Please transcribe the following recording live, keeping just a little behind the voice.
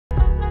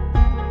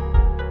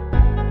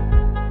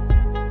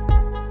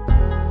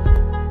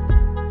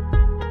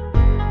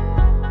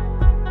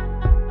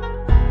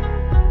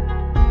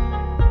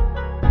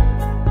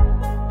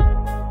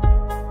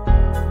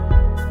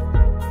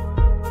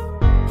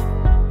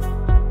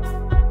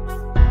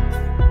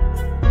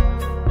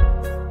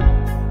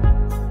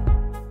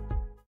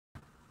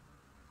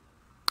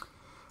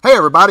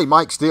everybody,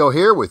 Mike Steele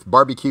here with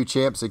Barbecue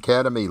Champs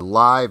Academy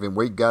Live, and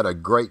we've got a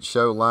great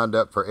show lined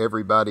up for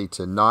everybody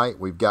tonight.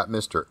 We've got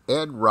Mr.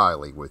 Ed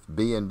Reilly with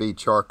B&B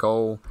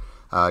Charcoal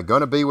going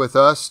to be with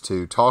us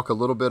to talk a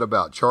little bit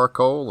about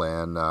charcoal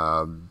and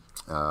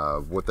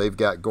what they've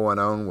got going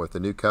on with the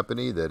new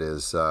company that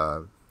is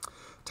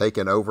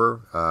taken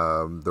over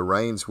the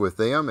reins with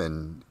them,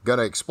 and going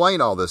to explain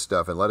all this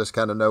stuff and let us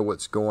kind of know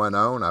what's going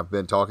on. I've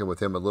been talking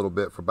with him a little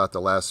bit for about the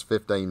last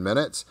 15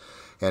 minutes.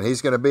 And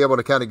he's going to be able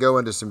to kind of go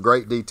into some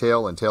great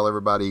detail and tell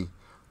everybody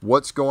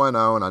what's going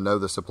on. I know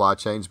the supply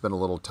chain's been a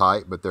little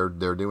tight, but they're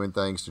doing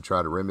things to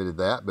try to remedy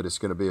that. But it's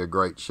going to be a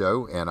great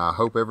show, and I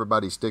hope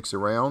everybody sticks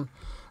around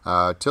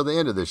till the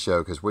end of this show,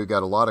 because we've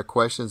got a lot of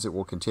questions that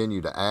we'll continue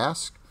to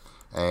ask,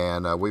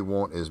 and we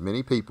want as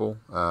many people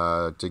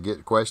to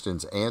get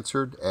questions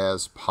answered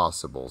as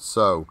possible.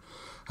 So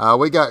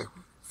we got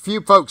few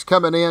folks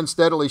coming in,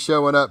 steadily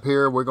showing up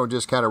here. We're going to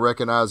just kind of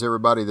recognize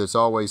everybody that's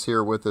always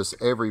here with us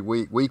every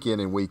week, week in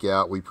and week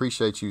out. We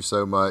appreciate you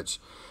so much.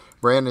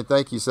 Brandon,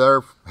 thank you,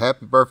 sir.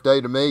 Happy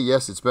birthday to me.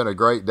 Yes, it's been a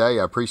great day.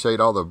 I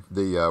appreciate all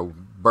the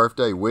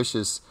birthday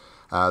wishes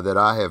that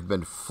I have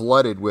been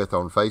flooded with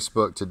on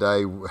Facebook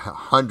today,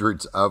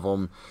 hundreds of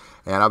them.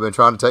 And I've been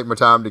trying to take my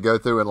time to go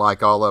through and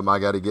like all of them. I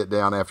got to get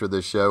down after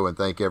this show and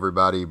thank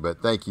everybody. But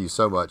thank you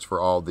so much for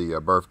all the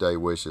birthday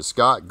wishes.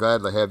 Scott,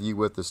 glad to have you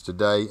with us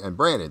today. And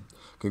Brandon,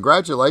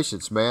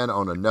 congratulations, man,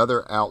 on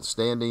another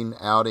outstanding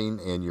outing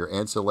in your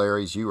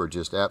ancillaries. You are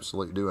just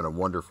absolutely doing a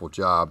wonderful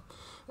job.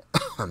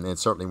 And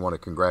certainly want to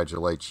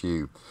congratulate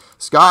you.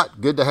 Scott,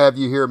 good to have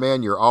you here,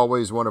 man. You're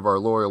always one of our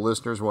loyal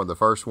listeners, one of the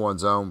first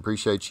ones on.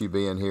 Appreciate you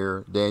being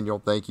here.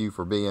 Daniel, thank you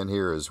for being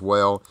here as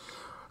well.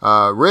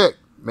 Rick,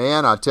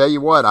 man, I tell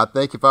you what, I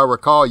think if I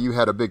recall, you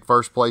had a big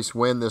first place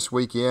win this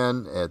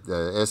weekend at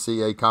the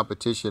SCA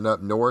competition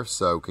up north,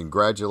 so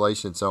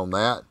congratulations on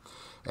that.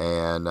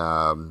 And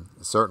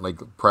certainly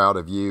proud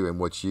of you and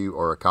what you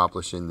are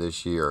accomplishing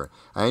this year.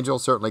 Angel,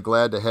 certainly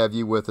glad to have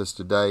you with us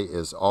today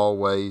as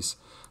always.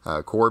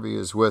 Corby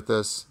is with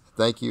us.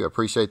 Thank you. I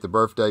appreciate the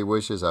birthday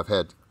wishes. I've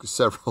had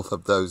several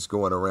of those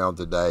going around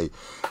today,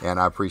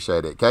 and I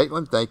appreciate it.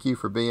 Caitlin, thank you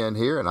for being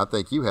here, and I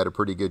think you had a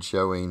pretty good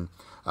showing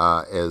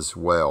as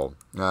well.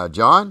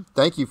 John,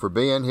 thank you for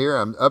being here.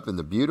 I'm up in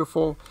the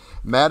beautiful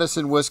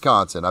Madison,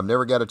 Wisconsin. I've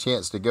never got a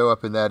chance to go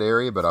up in that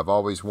area, but I've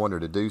always wanted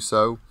to do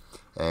so.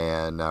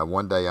 And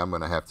one day I'm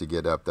going to have to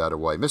get up that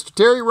way. Mr.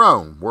 Terry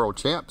Roan, world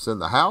champs in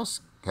the house.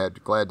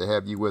 Glad to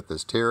have you with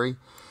us, Terry.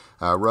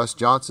 Russ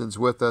Johnson's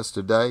with us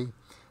today.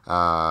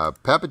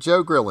 Papa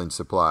Joe Grilling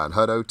Supply in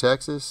Hutto,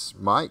 Texas.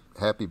 Mike,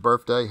 happy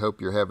birthday.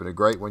 Hope you're having a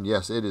great one.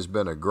 Yes, it has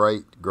been a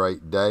great,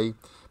 great day.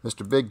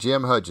 Mr. Big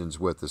Jim Hudgens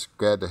with us.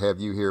 Glad to have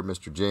you here,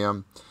 Mr.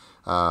 Jim.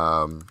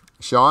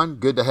 Sean,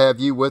 good to have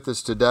you with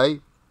us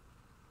today.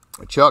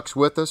 Chuck's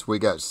with us. We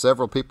got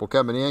several people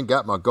coming in.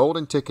 Got my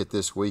golden ticket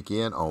this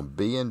weekend on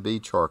B&B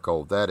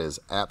Charcoal. That is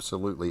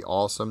absolutely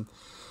awesome.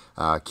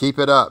 Keep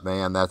it up,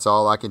 man. That's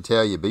all I can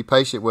tell you. Be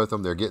patient with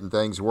them. They're getting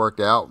things worked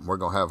out. We're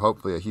going to have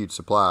hopefully a huge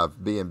supply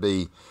of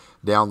B&B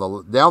down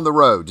the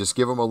road. Just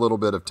give them a little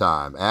bit of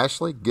time.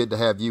 Ashley, good to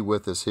have you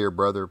with us here,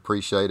 brother.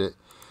 Appreciate it.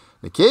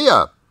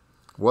 Nakia,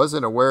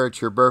 wasn't aware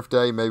it's your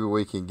birthday. Maybe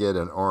we can get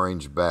an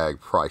orange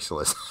bag.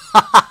 Priceless.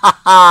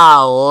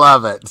 I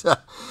love it.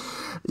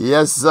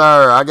 Yes,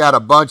 sir. I got a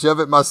bunch of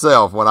it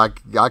myself. When I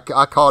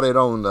caught it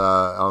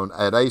on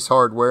at Ace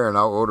Hardware, and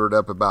I ordered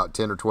up about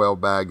 10 or 12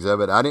 bags of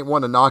it. I didn't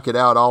want to knock it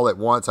out all at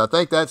once. I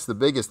think that's the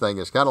biggest thing.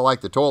 It's kind of like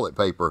the toilet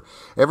paper.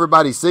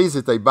 Everybody sees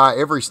it. They buy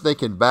every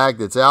stinking bag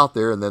that's out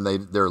there, and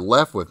then they're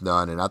left with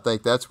none. And I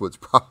think that's what's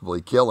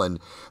probably killing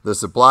the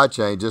supply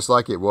chain, just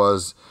like it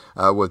was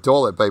with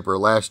toilet paper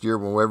last year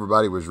when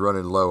everybody was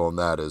running low on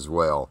that as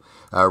well.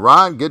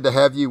 Ryan, good to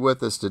have you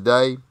with us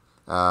today.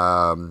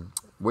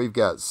 We've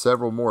got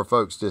several more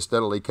folks just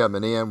steadily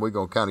coming in. We're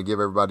going to kind of give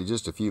everybody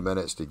just a few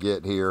minutes to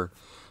get here.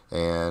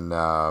 And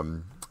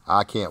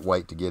I can't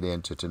wait to get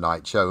into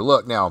tonight's show.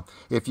 Look, now,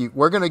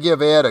 we're going to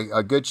give Ed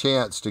a good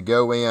chance to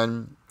go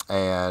in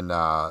and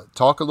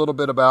talk a little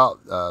bit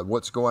about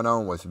what's going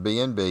on with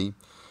B&B.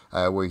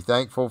 We're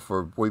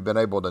thankful we've been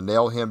able to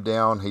nail him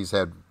down. He's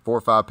had 4 or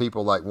 5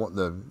 people like wanting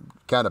to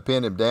kind of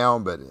pin him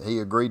down, but he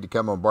agreed to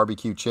come on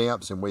Barbecue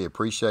Champs, and we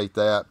appreciate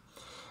that.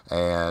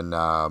 And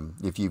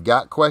if you've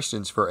got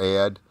questions for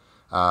Ed,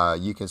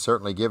 you can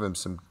certainly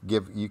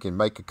you can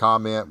make a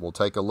comment. We'll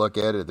take a look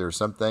at it. There's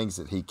some things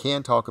that he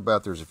can talk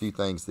about. There's a few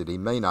things that he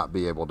may not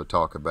be able to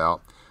talk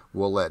about.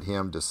 We'll let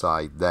him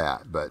decide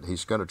that. But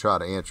he's going to try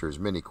to answer as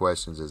many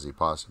questions as he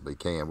possibly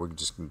can. We're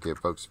just going to give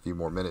folks a few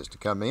more minutes to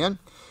come in.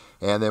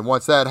 And then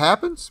once that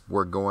happens,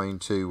 we're going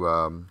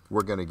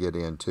to get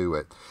into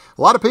it.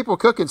 A lot of people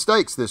cooking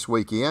steaks this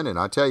weekend, and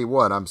I tell you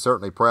what, I'm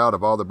certainly proud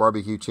of all the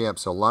Barbecue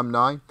Champs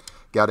alumni.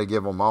 Got to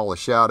give them all a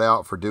shout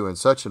out for doing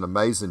such an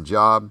amazing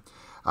job.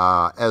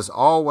 As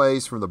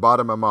always, from the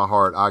bottom of my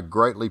heart, I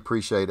greatly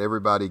appreciate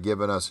everybody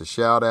giving us a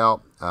shout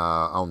out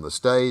on the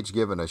stage,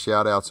 giving us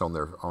shout outs on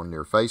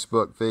their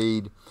Facebook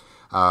feed.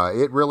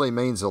 It really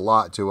means a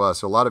lot to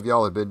us. A lot of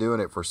y'all have been doing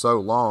it for so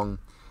long,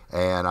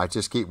 And I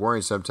just keep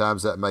worrying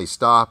sometimes that may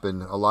stop,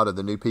 and a lot of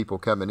the new people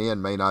coming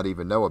in may not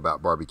even know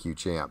about Barbecue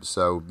Champs.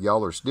 So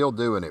y'all are still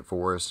doing it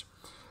for us,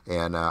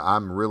 and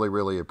I'm really,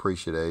 really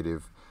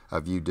appreciative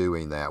of you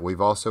doing that. We've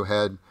also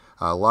had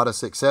a lot of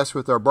success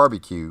with our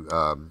barbecue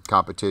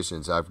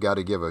competitions. I've got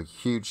to give a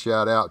huge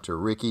shout out to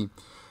Ricky.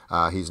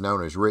 He's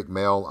known as Rick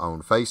Mel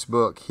on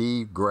Facebook.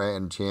 He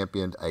grand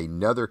championed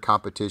another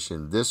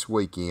competition this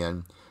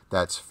weekend.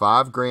 That's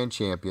 5 grand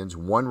champions,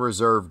 1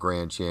 reserve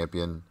grand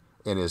champion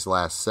in his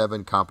last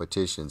 7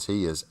 competitions.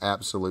 He is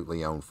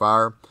absolutely on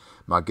fire.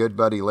 My good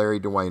buddy Larry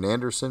Dwayne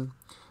Anderson,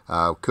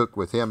 cooked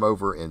with him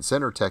over in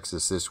Center,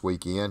 Texas this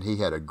weekend. He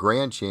had a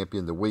grand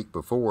champion the week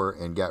before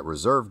and got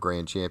reserve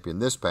grand champion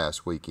this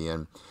past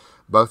weekend.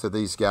 Both of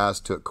these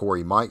guys took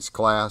Corey Mike's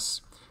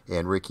class,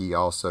 and Ricky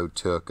also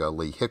took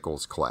Lee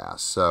Hickle's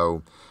class.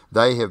 So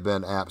they have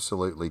been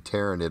absolutely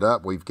tearing it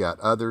up. We've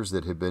got others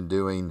that have been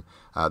doing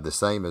the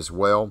same as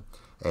well,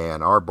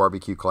 and our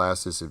barbecue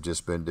classes have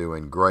just been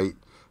doing great.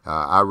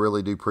 I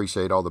really do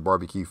appreciate all the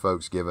barbecue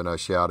folks giving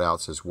us shout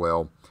outs as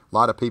well. A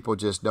lot of people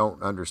just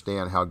don't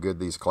understand how good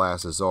these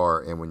classes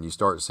are, and when you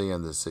start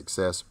seeing the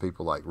success of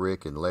people like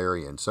Rick and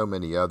Larry and so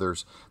many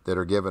others that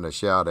are giving us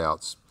shout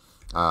outs,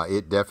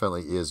 it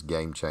definitely is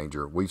game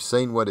changer. We've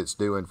seen what it's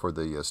doing for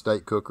the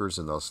steak cookers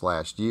in this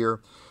last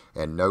year,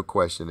 and no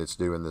question it's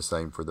doing the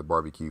same for the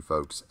barbecue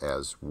folks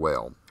as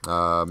well.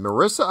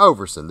 Marissa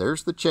Overson,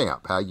 there's the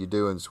champ. How you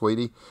doing,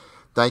 sweetie?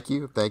 Thank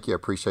you. Thank you. I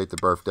appreciate the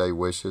birthday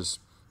wishes.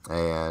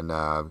 And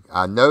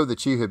I know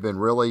that you have been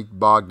really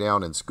bogged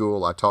down in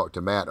school. I talked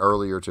to Matt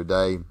earlier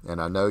today,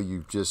 and I know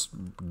you're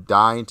just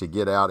dying to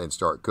get out and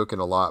start cooking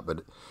a lot,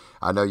 but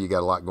I know you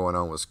got a lot going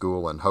on with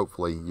school, and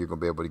hopefully you're going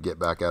to be able to get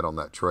back out on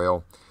that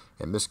trail.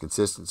 And Miss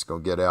Consistent's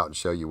going to get out and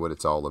show you what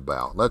it's all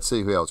about. Let's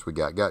see who else we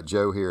got. Got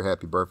Joe here.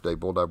 Happy birthday.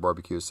 Bulldog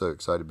Barbecue is so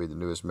excited to be the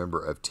newest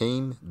member of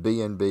Team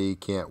B&B.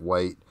 Can't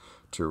wait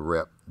to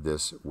rep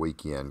this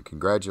weekend.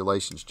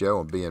 Congratulations, Joe,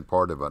 on being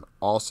part of an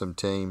awesome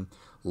team.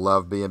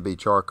 Love B&B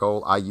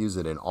charcoal. I use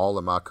it in all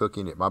of my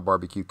cooking at my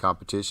barbecue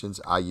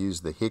competitions. I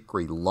use the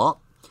hickory lump.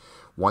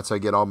 Once I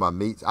get all my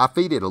meats, I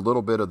feed it a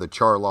little bit of the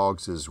char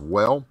logs as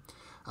well,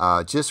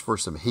 just for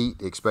some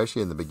heat,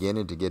 especially in the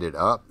beginning to get it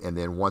up. And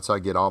then once I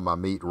get all my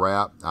meat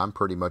wrapped, I'm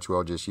pretty much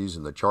well just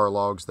using the char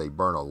logs. They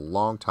burn a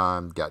long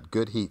time, got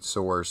good heat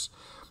source,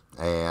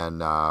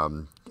 and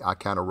I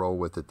kind of roll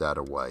with it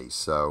that way.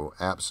 So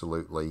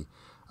absolutely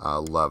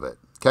love it.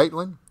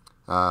 Caitlin?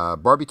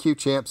 Barbecue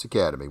Champs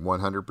Academy,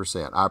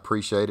 100%. I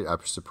appreciate it. I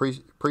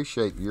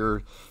appreciate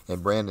your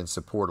and Brandon's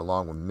support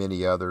along with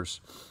many others,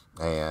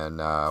 and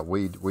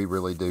we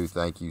really do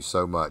thank you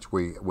so much.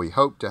 We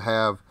hope to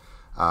have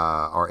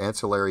our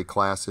ancillary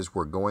classes.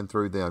 We're going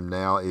through them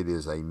now. It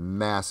is a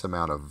mass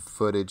amount of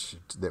footage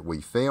that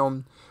we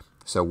film,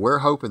 so we're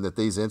hoping that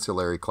these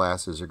ancillary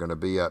classes are going to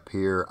be up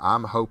here.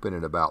 I'm hoping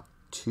in about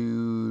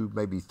 2,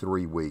 maybe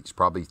 3 weeks,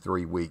 probably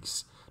 3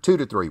 weeks. 2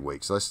 to 3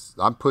 weeks.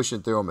 I'm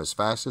pushing through them as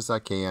fast as I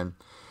can,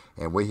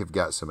 and we have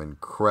got some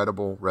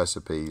incredible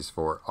recipes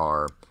for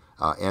our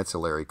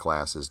ancillary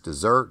classes.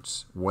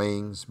 Desserts,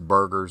 wings,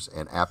 burgers,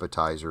 and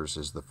appetizers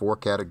is the 4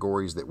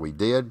 categories that we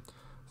did.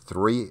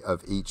 3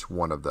 of each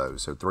one of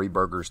those. So 3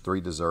 burgers,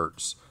 3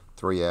 desserts,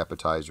 3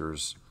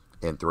 appetizers,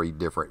 and 3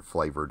 different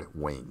flavored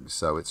wings.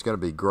 So it's going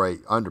to be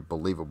great,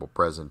 unbelievable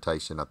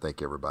presentation. I think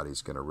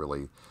everybody's going to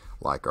really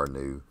like our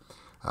new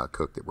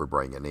cook that we're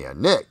bringing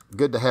in. Nick,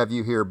 good to have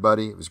you here,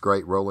 buddy. It was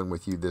great rolling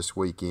with you this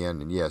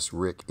weekend. And yes,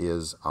 Rick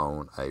is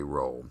on a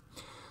roll.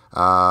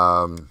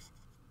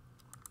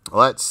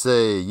 Let's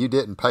see. You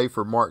didn't pay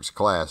for Mark's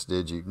class,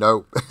 did you?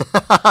 Nope.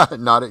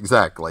 Not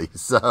exactly.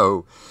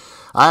 So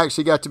I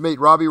actually got to meet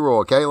Robbie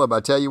Royal. Caleb, I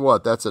tell you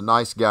what, that's a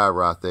nice guy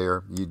right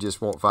there. You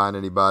just won't find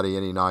anybody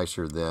any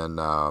nicer than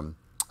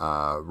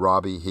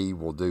Robbie. He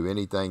will do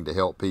anything to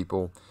help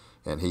people,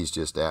 and he's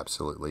just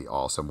absolutely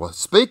awesome. Well,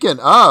 speaking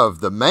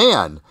of the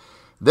man,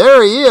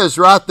 there he is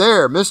right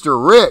there,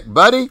 Mr. Rick,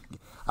 buddy.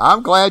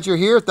 I'm glad you're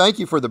here. Thank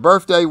you for the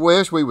birthday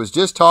wish. We was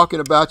just talking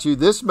about you.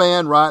 This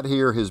man right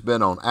here has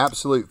been on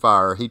absolute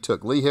fire. He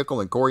took Lee Hickle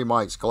and Corey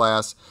Mike's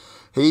class.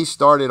 He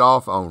started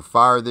off on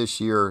fire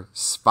this year.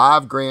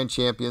 5 grand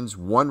champions,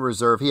 1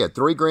 reserve. He had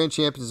 3 grand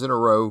champions in a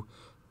row.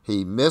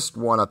 He missed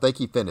one. I think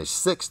he finished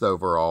 6th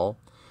overall.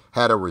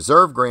 Had a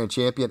reserve grand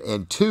champion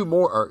and 2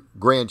 more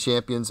grand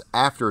champions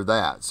after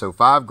that. So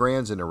 5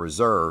 grands and a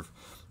reserve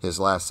his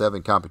last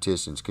 7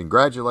 competitions.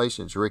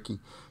 Congratulations, Ricky.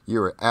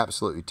 You are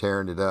absolutely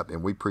tearing it up,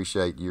 and we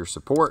appreciate your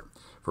support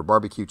for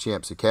Barbecue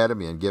Champs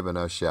Academy and giving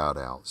us shout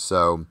outs.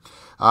 So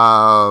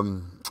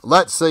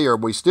let's see, are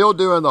we still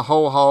doing the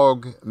whole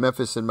hog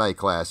Memphis in May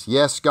class?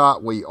 Yes,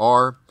 Scott, we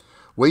are.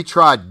 We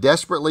tried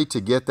desperately to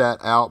get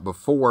that out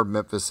before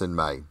Memphis in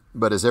May.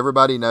 But as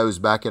everybody knows,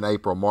 back in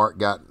April, Mark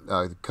got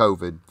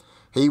COVID.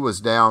 He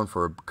was down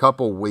for a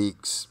couple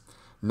weeks,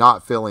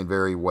 not feeling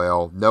very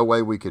well. No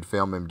way we could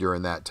film him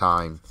during that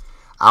time.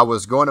 I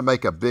was going to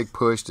make a big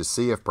push to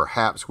see if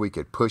perhaps we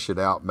could push it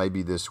out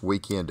maybe this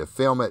weekend to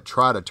film it,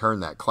 try to turn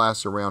that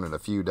class around in a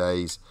few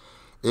days.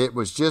 It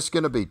was just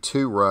going to be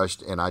too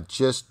rushed, and I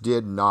just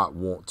did not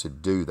want to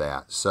do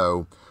that.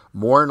 So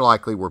more than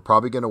likely, we're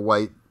probably going to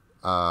wait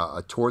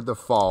toward the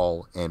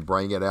fall and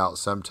bring it out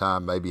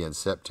sometime maybe in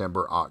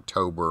September,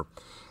 October,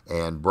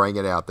 and bring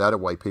it out. That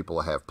way people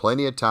will have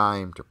plenty of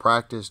time to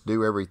practice,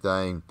 do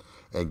everything,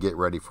 and get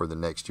ready for the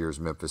next year's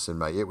Memphis in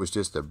May. It was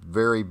just a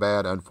very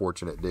bad,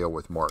 unfortunate deal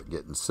with Mark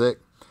getting sick.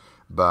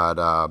 But,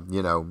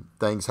 you know,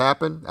 things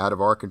happen out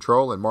of our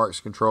control and Mark's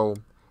control,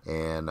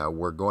 and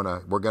we're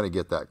gonna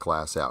get that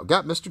class out.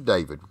 Got Mr.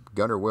 David,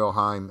 Gunnar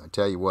Wilhelm. I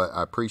tell you what,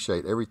 I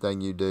appreciate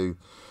everything you do.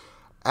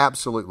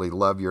 Absolutely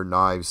love your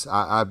knives.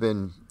 I've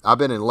been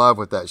in love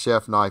with that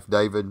chef knife,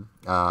 David.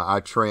 I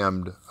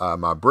trimmed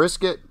my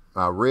brisket,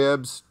 my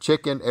ribs,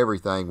 chicken,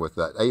 everything with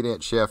that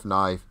 8-inch chef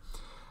knife.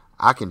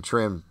 I can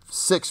trim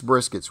 6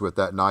 briskets with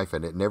that knife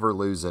and it never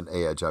loses an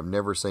edge. I've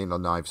never seen a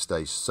knife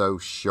stay so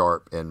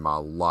sharp in my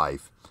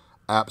life.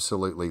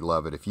 Absolutely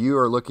love it. If you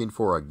are looking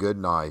for a good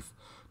knife,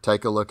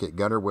 take a look at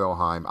Gunnar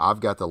Wilhelm. I've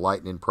got the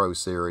Lightning Pro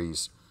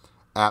Series.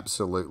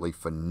 Absolutely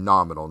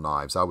phenomenal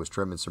knives. I was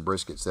trimming some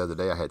briskets the other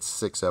day. I had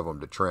 6 of them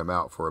to trim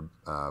out for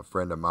a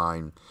friend of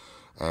mine,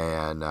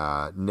 and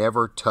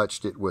never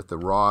touched it with the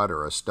rod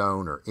or a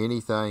stone or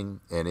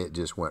anything, and it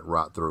just went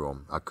right through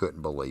them. I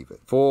couldn't believe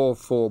it.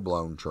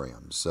 Full-blown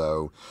trim.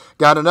 So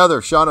got another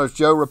Shauna's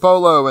Joe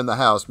Rapolo in the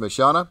house. Miss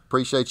Shauna,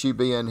 appreciate you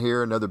being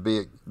here. Another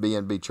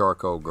B&B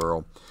charcoal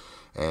girl.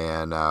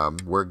 And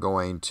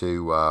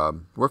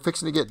we're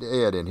fixing to get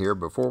Ed in here.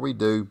 Before we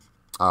do,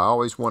 I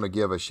always want to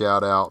give a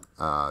shout out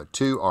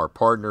to our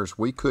partners.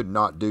 We could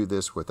not do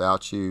this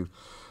without you.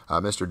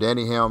 Mr.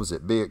 Danny Helms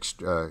at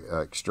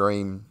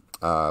Extreme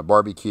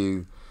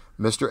Barbecue,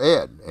 Mr.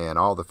 Ed, and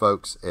all the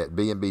folks at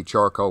B&B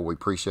Charcoal. We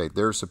appreciate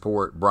their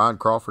support. Brian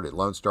Crawford at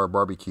Lone Star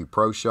Barbecue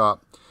Pro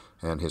Shop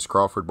and his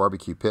Crawford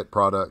Barbecue Pit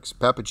Products.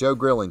 Papa Joe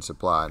Grilling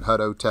Supply in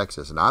Hutto,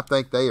 Texas. And I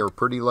think they are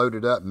pretty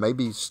loaded up,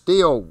 maybe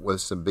still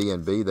with some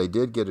B&B. They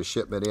did get a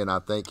shipment in, I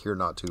think, here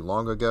not too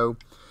long ago.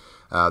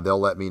 They'll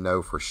let me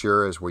know for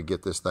sure as we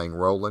get this thing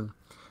rolling.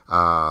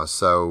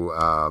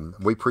 So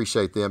we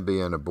appreciate them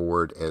being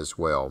aboard as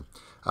well.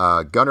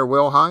 Gunnar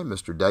Wilhelm,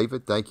 Mr.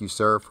 David, thank you,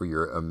 sir, for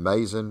your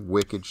amazing,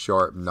 wicked,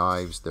 sharp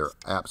knives. They're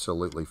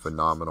absolutely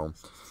phenomenal.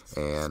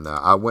 And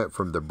I went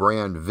from the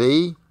brand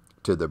V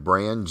to the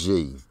brand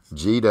G.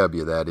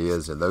 GW, that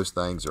is, and those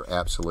things are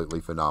absolutely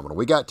phenomenal.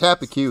 We got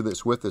Tapaque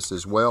that's with us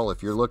as well.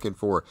 If you're looking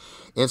for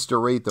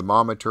InstaRead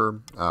thermometer,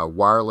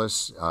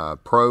 wireless,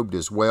 probed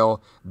as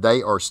well,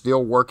 they are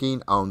still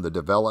working on the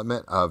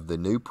development of the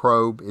new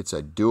probe. It's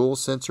a dual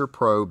sensor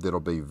probe that'll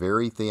be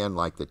very thin,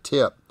 like the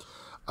tip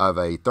of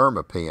a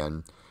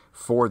thermopen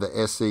for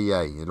the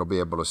SCA. It'll be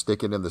able to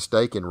stick it in the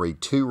steak and read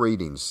 2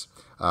 readings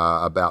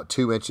about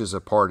 2 inches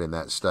apart in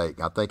that steak.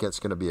 I think that's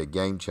going to be a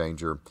game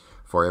changer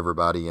for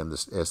everybody in the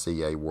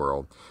SCA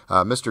world.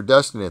 Mr.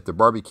 Dustin at the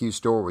Barbecue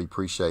Store, we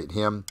appreciate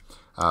him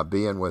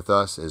being with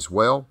us as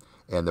well.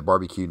 And the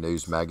Barbecue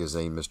News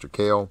Magazine, Mr.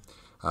 Kale,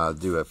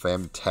 do a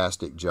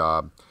fantastic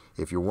job.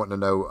 If you're wanting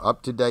to know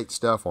up-to-date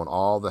stuff on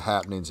all the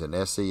happenings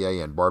in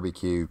SCA and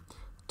barbecue,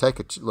 take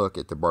a look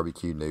at the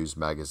Barbecue News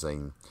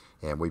Magazine.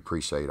 And we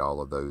appreciate all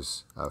of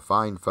those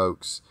fine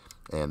folks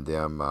and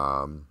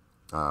them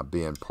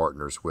being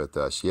partners with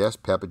us. Yes,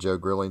 Papa Joe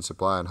Grilling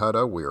Supply in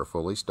Hutto, we are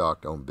fully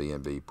stocked on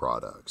B&B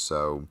products.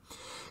 So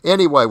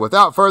anyway,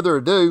 without further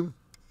ado,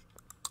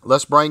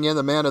 let's bring in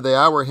the man of the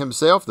hour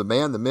himself, the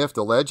man, the myth,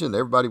 the legend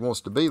everybody wants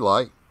to be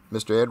like,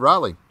 Mr. Ed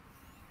Reilly.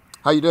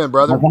 How you doing,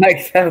 brother?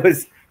 Mike, that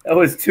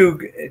was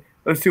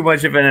too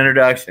much of an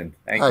introduction.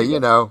 Thank you. You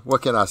know,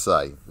 what can I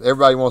say?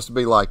 Everybody wants to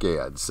be like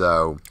Ed.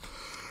 So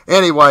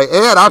anyway,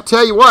 Ed, I'll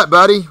tell you what,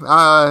 buddy,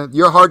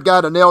 you're a hard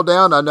guy to nail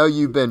down. I know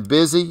you've been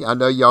busy. I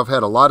know y'all have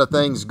had a lot of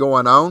things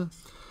going on.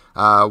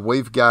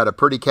 We've got a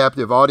pretty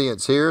captive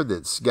audience here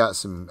that's got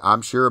some,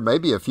 I'm sure,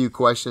 maybe a few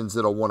questions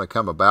that'll want to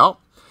come about.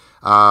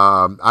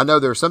 I know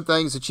there are some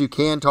things that you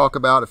can talk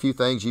about, a few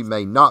things you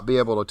may not be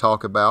able to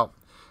talk about.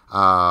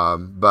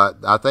 But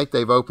I think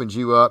they've opened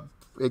you up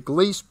at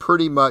least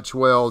pretty much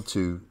well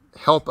to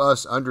help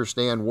us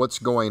understand what's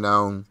going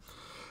on.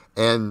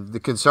 And the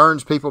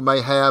concerns people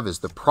may have is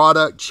the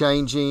product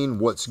changing,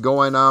 what's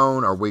going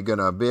on, are we going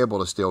to be able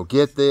to still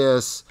get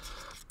this?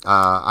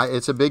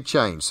 It's a big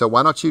change. So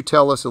why don't you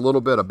tell us a little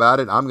bit about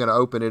it? I'm going to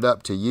open it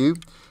up to you.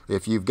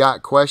 If you've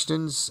got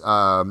questions,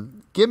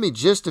 give me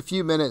just a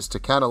few minutes to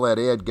kind of let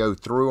Ed go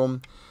through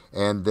them.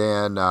 And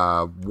then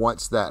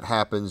once that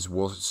happens,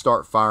 we'll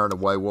start firing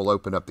away. We'll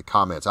open up the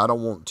comments. I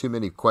don't want too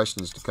many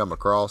questions to come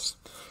across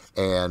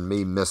and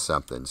me miss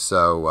something.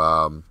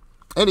 So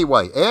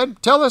anyway,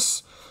 Ed, tell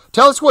us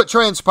what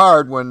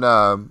transpired when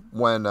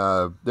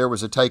there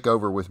was a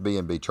takeover with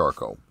B&B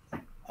Charcoal.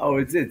 Oh,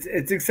 it's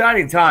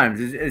exciting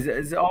times.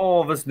 As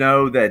all of us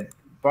know, that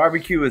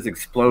barbecue is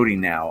exploding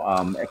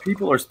now.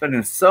 People are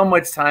spending so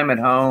much time at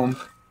home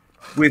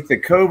with the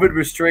COVID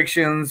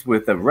restrictions,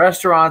 with the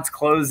restaurants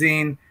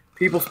closing.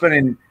 People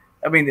spending,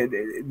 I mean,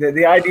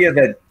 the idea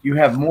that you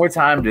have more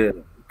time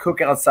to cook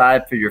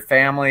outside for your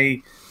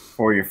family,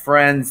 for your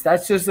friends,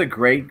 that's just a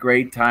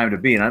great time to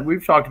be. And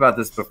we've talked about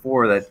this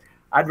before, that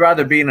I'd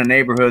rather be in a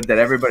neighborhood that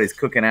everybody's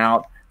cooking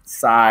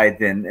outside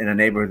than in a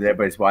neighborhood that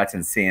everybody's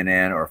watching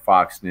CNN or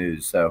Fox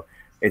News. So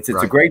it's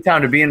a great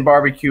time to be in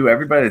barbecue.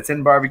 Everybody that's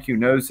in barbecue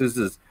knows this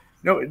is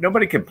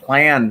nobody can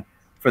plan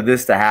for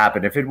this to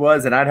happen. If it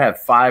was, and I'd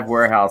have 5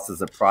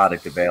 warehouses of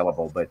product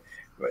available. But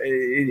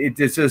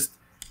it's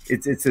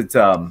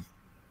a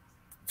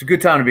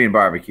good time to be in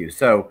barbecue.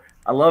 So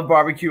I love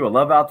barbecue. I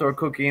love outdoor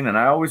cooking, and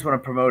I always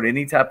want to promote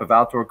any type of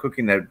outdoor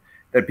cooking that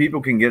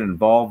people can get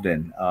involved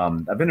in.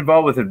 I've been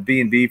involved with a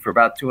B&B for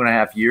about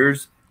 2.5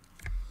 years.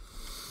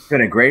 It's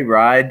been a great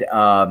ride.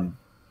 And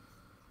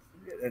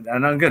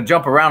I'm going to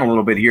jump around a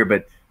little bit here,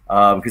 but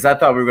because I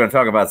thought we were going to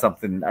talk about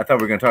something. I thought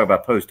we were going to talk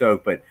about Post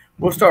Oak, but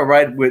we'll start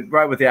right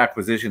with the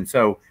acquisition.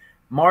 So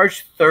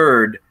March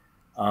 3rd,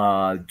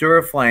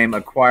 Duraflame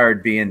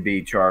acquired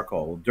B&B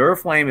Charcoal.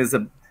 Duraflame is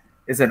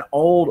an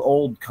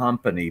old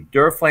company.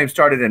 Duraflame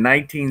started in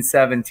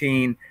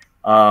 1917.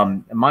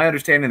 My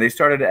understanding, they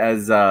started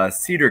as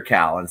Cedar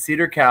Cal, and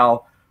Cedar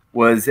Cal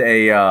was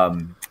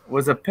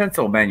a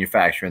pencil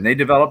manufacturer, and they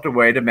developed a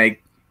way to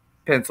make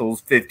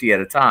pencils 50 at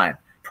a time.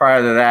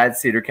 Prior to that,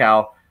 Cedar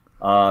Cal,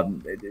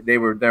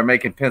 they're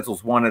making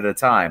pencils 1 at a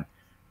time.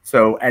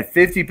 So at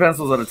 50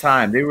 pencils at a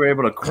time, they were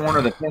able to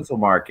corner the pencil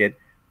market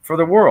for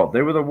the world.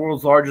 They were the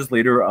world's largest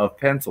leader of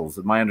pencils,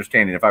 in my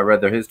understanding, if I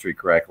read their history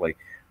correctly.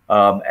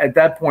 At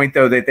that point,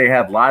 though, they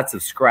had lots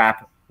of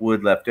scrap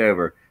wood left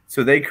over.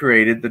 So they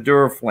created the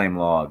Duraflame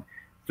log.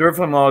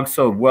 Duraflame logs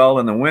sold well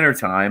in the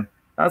wintertime,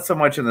 not so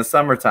much in the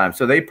summertime.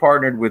 So they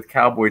partnered with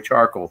Cowboy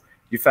Charcoal.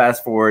 You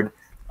fast forward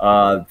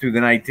through the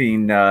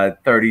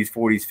 1930s,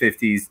 40s,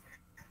 50s,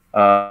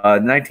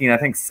 I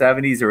think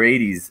 70s or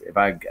 80s, if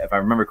I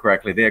remember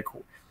correctly.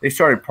 They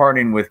started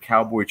partnering with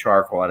Cowboy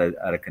Charcoal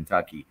out of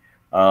Kentucky.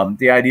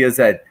 The idea is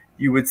that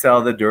you would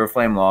sell the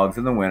Duraflame logs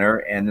in the winter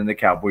and then the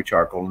Cowboy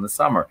Charcoal in the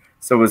summer.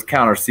 So it was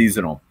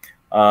counter-seasonal.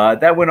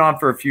 That went on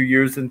for a few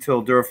years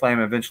until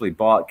Duraflame eventually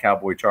bought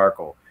Cowboy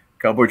Charcoal.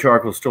 Cowboy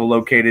Charcoal is still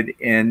located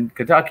in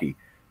Kentucky.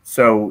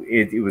 So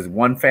it was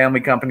one family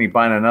company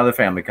buying another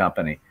family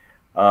company.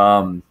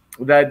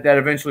 That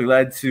eventually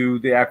led to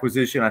the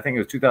acquisition, I think it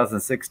was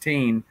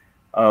 2016,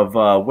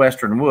 of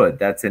Western Wood.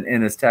 That's in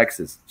Ennis,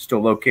 Texas, still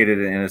located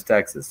in Ennis,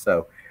 Texas.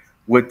 So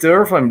what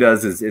Duraflame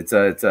does is it's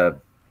a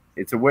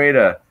way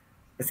to,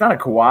 it's not a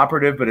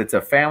cooperative, but it's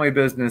a family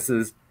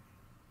businesses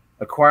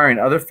acquiring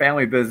other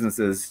family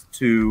businesses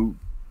to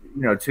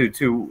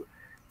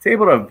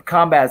able to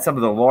combat some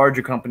of the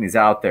larger companies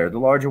out there. The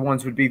larger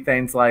ones would be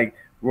things like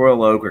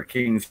Royal Oak or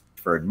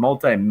Kingsford,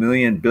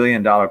 multi-million,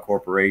 billion-dollar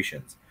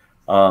corporations.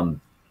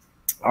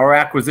 Our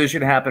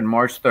acquisition happened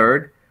March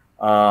 3rd.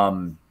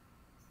 I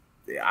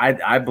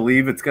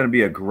believe it's going to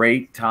be a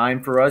great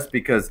time for us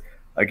because,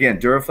 again,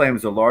 Duraflame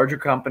is a larger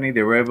company.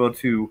 They were able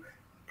to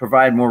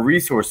provide more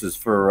resources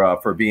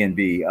for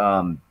B&B.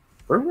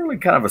 We're really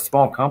kind of a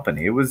small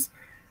company. It was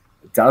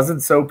a dozen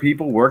so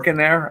people working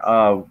there.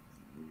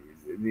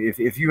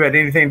 If you had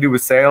anything to do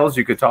with sales,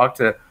 you could talk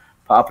to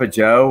Papa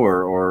Joe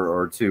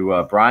or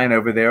to Brian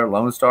over there at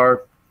Lone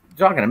Star. You're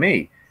talking to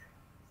me.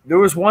 There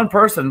was one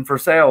person for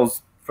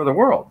sales for the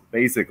world,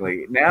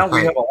 basically. Now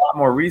we have a lot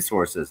more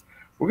resources.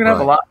 We're going to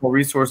have a lot more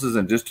resources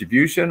in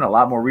distribution, a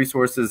lot more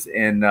resources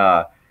in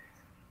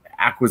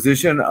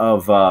acquisition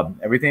of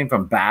everything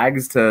from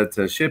bags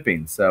to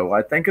shipping. So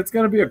I think it's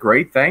going to be a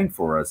great thing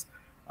for us.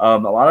 A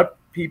lot of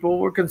people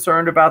were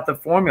concerned about the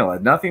formula.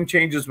 Nothing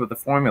changes with the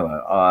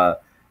formula.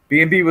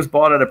 B&B was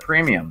bought at a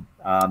premium.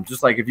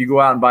 Just like if you go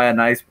out and buy a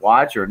nice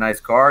watch or a nice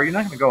car, you're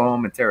not going to go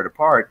home and tear it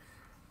apart.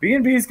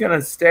 B&B is going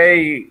to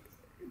stay,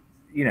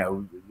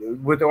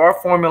 with our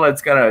formula,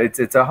 it's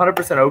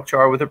 100% oak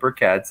char with the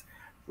briquettes,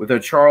 with the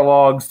char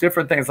logs,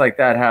 different things like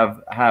that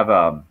have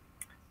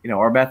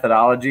our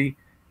methodology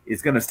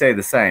is going to stay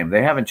the same.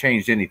 They haven't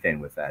changed anything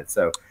with that.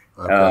 So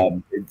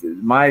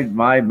my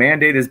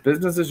mandate is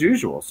business as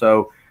usual.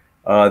 So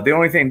the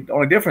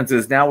only difference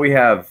is now we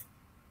have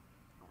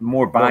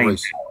more buying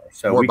power.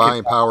 So more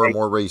buying power,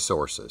 more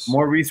resources.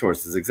 More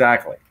resources,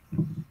 exactly.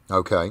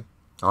 Okay.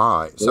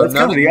 All right. So that's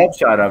kind of the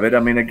upshot of it. I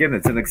mean, again,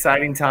 it's an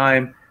exciting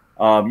time.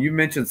 You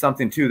mentioned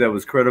something too that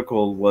was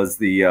critical was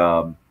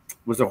the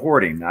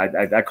hoarding.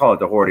 I call it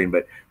the hoarding,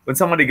 but when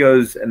somebody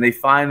goes and they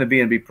find the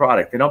B&B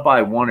product, they don't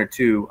buy 1 or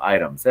 2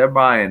 items. They're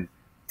buying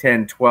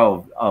 10,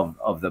 12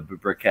 of the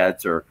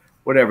briquettes or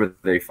whatever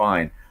they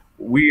find.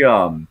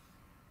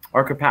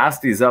 Our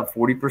capacity is up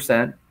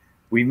 40%.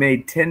 We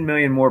made 10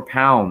 million more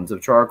pounds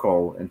of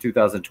charcoal in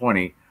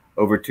 2020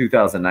 over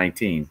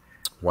 2019.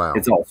 Wow.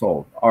 It's all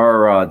sold.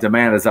 Our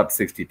demand is up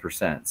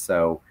 60%.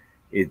 So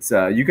it's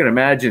you can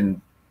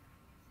imagine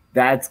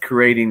that's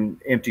creating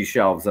empty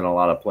shelves in a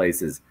lot of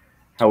places.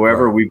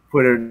 However, we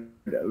put it,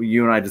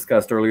 you and I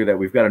discussed earlier that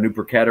we've got a new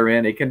briquetter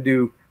in. It can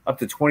do up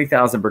to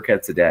 20,000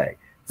 briquettes a day.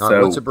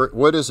 So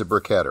what is a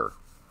briquetter?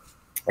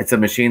 It's a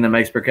machine that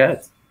makes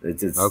briquettes.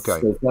 It's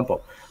okay. So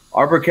simple.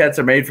 Our briquettes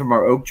are made from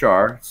our oak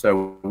char.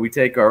 So we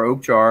take our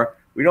oak char.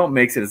 We don't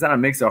mix it. It's not a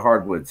mix of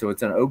hardwood. So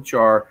it's an oak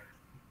char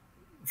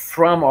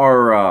from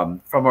our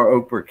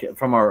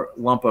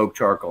lump oak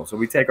charcoal. So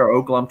we take our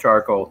oak lump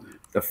charcoal,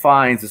 the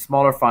fines, the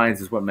smaller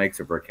fines, is what makes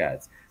the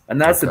briquettes, and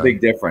that's the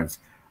big difference.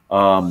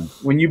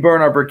 When you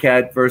burn our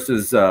briquette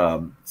versus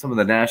some of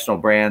the national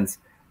brands,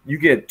 you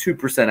get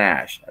 2%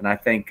 ash, and I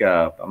think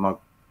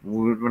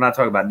we're not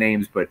talking about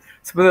names, but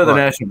some of the other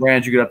national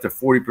brands, you get up to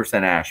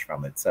 40% ash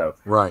from it. So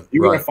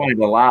you're going to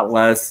find a lot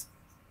less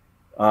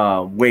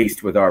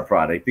waste with our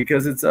product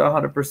because it's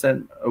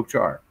 100% oak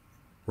char.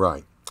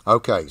 Right.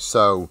 Okay.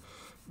 So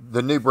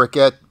the new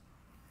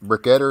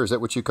briquetter, is that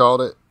what you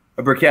called it?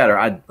 A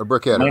briquetter. A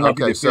briquetter.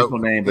 Okay. So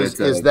name, but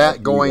is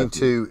that going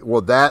to,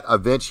 will that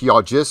eventually,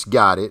 y'all just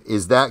got it,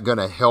 is that going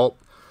to help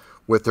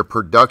with the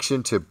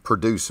production to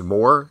produce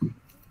more?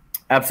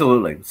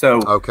 Absolutely. So,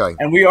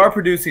 and we are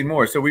producing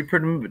more. So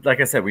like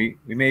I said, we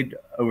made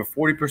over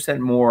 40%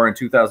 more in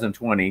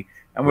 2020,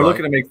 and we're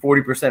looking to make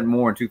 40%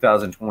 more in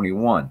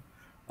 2021.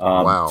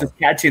 Wow. Just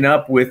catching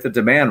up with the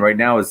demand right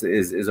now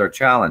is our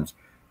challenge.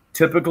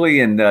 Typically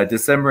in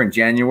December and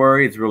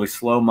January, it's really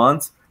slow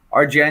months.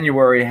 Our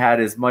January had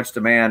as much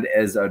demand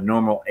as a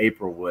normal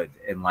April would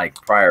in like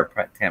prior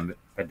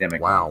pandemic.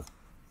 Wow. Months.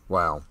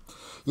 Wow.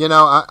 You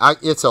know,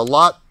 it's a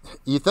lot.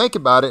 You think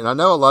about it, and I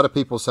know a lot of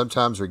people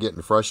sometimes are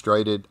getting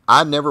frustrated.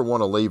 I never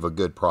want to leave a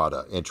good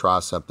product and try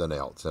something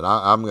else. And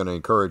I'm going to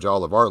encourage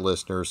all of our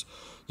listeners,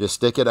 just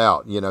stick it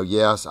out. You know,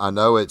 yes, I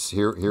know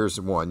here's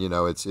one. You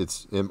know,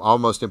 it's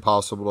almost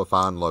impossible to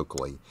find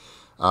locally.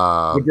 The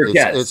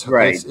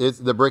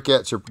briquettes, the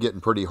briquettes are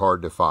getting pretty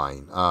hard to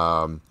find.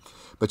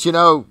 But you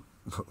know,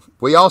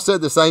 we all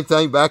said the same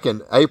thing back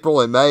in April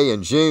and May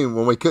and June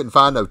when we couldn't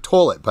find no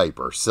toilet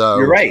paper. So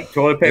you're right.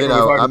 Toilet paper was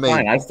hard to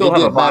find. I still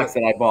have a box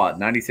that I bought,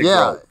 96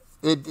 rolls.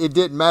 It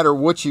didn't matter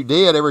what you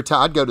did. Every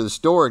time I'd go to the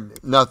store,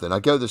 nothing.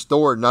 I'd go to the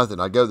store, nothing.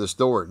 I'd go to the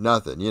store,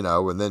 nothing, you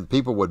know. And then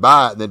people would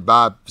buy it and then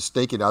buy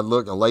stinking. I'd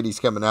look, and a lady's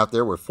coming out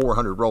there with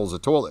 400 rolls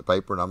of toilet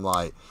paper. And I'm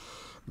like,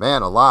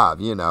 man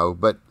alive, you know.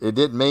 But it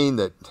didn't mean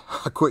that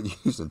I quit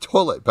using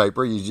toilet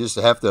paper. You just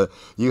have to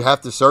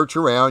search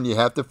around. You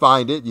have to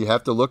find it. You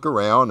have to look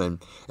around. And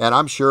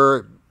I'm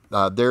sure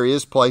there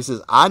is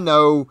places. I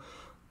know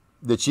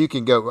that you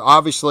can go.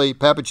 Obviously,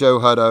 Papa Joe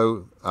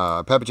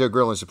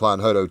Grilling Supply in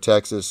Hutto,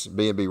 Texas.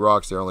 B&B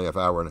Rocks. They're only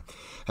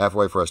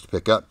halfway for us to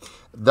pick up.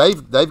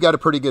 They've got a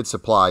pretty good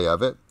supply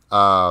of it.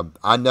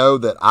 I know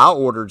that I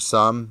ordered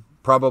some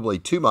probably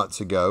 2 months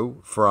ago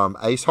from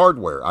Ace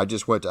Hardware. I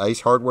just went to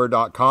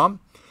acehardware.com.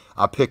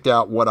 I picked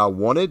out what I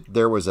wanted.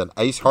 There was an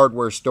Ace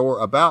Hardware store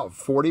about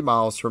 40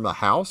 miles from the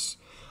house.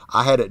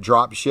 I had it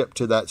drop shipped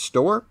to that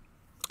store,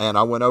 and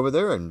I went over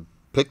there and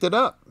picked it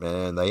up.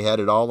 And they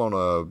had it all on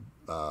a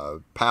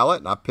pallet,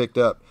 and I picked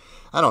up,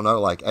 I don't know,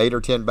 like 8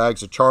 or 10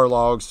 bags of char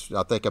logs.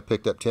 I think I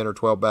picked up 10 or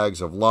 12 bags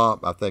of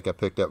lump. I think I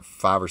picked up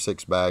 5 or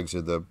 6 bags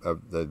of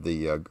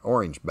the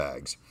orange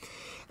bags.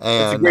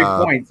 And that's a great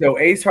point. So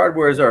Ace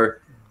Hardwares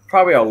are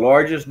probably our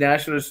largest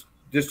national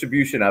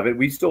distribution of it.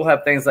 We still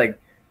have things like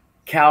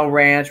Cow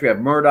Ranch. We have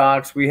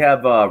Murdoch's. We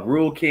have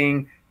Rural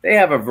King. They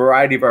have a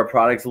variety of our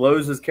products.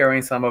 Lowe's is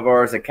carrying some of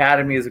ours.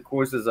 Academy is, of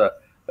course, is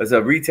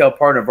a retail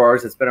partner of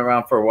ours that's been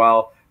around for a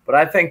while. But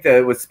I think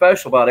that what's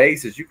special about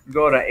Ace is you can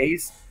go to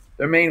Ace,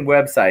 their main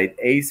website,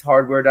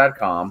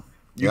 acehardware.com.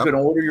 You can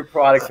order your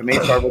product from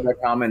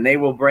acehardware.com, and they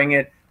will bring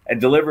it and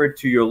deliver it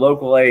to your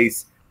local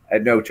Ace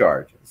at no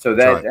charge. So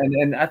that,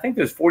 and I think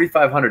there's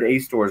 4,500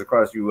 Ace stores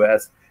across the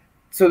U.S.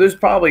 So there's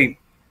probably,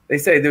 they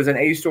say there's an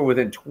Ace store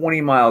within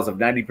 20 miles of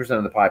 90%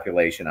 of the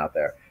population out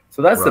there.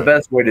 So that's the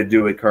best way to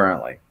do it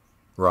currently.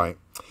 Right.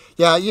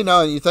 Yeah, you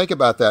know, you think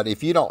about that.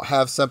 If you don't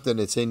have something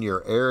that's in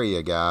your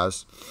area,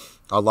 guys,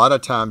 a lot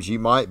of times you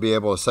might be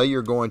able to say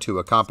you're going to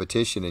a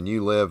competition and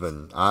you live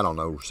in, I don't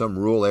know, some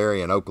rural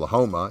area in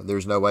Oklahoma.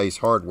 There's no Ace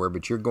Hardware,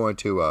 but you're going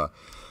to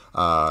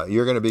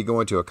you're going to be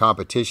going to a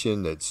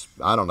competition that's,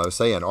 I don't know,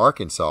 say in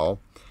Arkansas,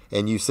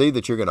 and you see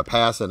that you're going to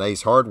pass an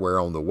Ace Hardware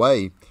on the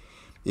way.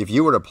 If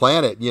you were to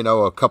plan it, you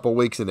know, a couple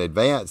weeks in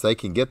advance, they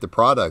can get the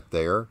product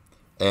there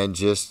and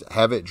just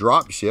have it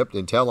drop shipped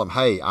and tell them,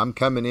 hey, I'm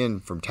coming in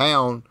from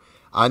town.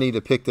 I need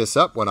to pick this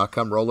up when I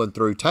come rolling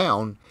through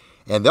town.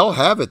 And they'll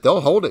have it.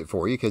 They'll hold it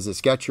for you because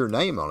it's got your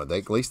name on it.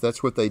 At least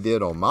that's what they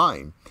did on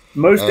mine.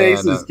 Most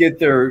Aces get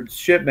their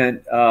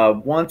shipment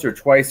once or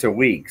twice a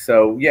week.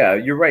 So, yeah,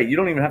 you're right. You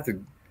don't even have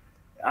to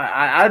 –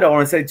 I don't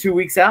want to say 2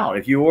 weeks out.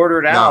 If you order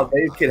it out,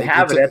 they could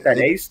have it at that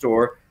Ace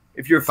store.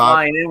 If you're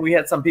flying in, we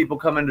had some people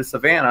come into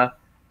Savannah.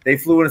 They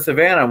flew into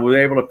Savannah and were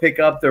able to pick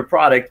up their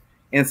product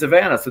in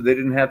Savannah so they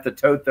didn't have to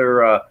tote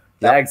their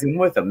bags in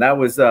with them. That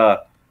was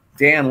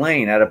Dan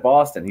Lane out of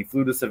Boston. He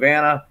flew to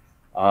Savannah.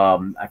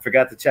 I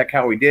forgot to check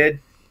how he did,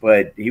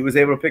 but he was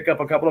able to pick up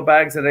a couple of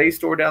bags at a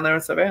store down there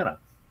in Savannah.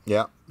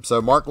 Yeah.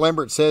 So Mark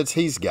Lambert says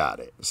he's got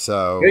it.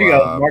 So there you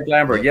go, Mark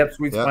Lambert. Yep,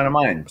 Sweet Swine of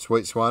Mine.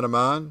 Sweet Swine of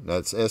Mine.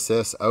 That's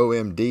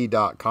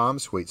ssomd.com.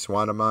 Sweet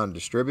Swine of Mine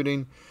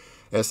Distributing.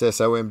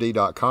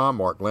 ssomd.com.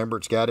 Mark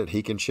Lambert's got it.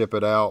 He can ship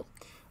it out.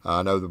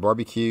 I know the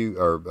barbecue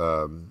or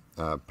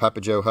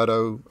Papa Joe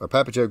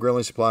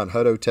Grilling Supply in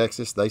Hutto,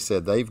 Texas. They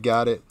said they've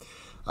got it.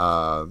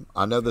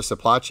 I know the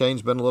supply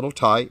chain's been a little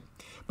tight.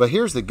 But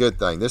here's the good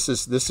thing. This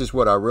is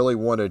what I really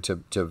wanted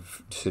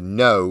to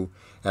know,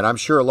 and I'm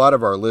sure a lot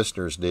of our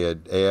listeners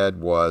did,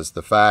 Ed, was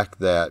the fact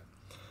that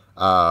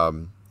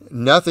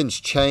nothing's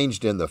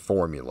changed in the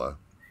formula.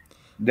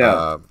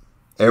 No.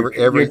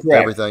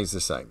 Everything's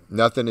the same.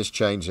 Nothing has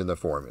changed in the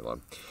formula.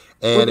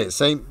 And it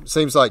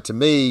seems like to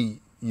me,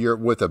 you're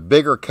with a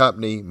bigger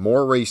company,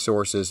 more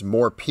resources,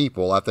 more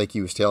people. I think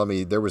you was telling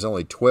me there was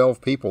only 12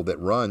 people that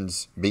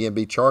runs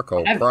B&B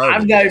Charcoal.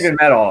 I've not even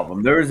met all of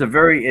them. There is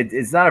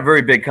it's not a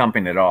very big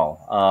company at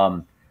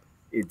all.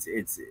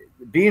 It's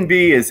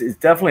B&B is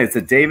definitely, it's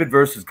a David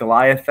versus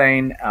Goliath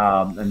thing,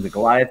 and the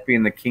Goliath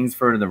being the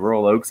Kingsford and the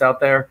Royal Oaks out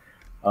there.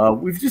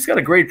 We've just got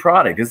a great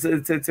product.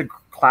 It's a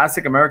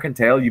classic American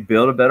tale. You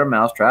build a better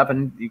mousetrap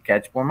and you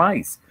catch more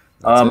mice.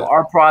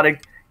 Our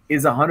product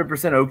is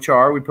 100% oak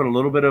char. We put a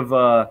little bit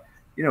of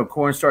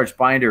cornstarch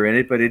binder in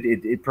it, but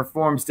it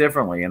performs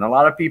differently. And a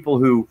lot of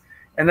people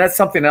and that's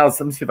something else.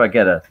 Let me see if I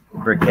get a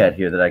briquette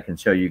here that I can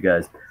show you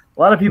guys. A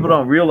lot of people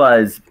don't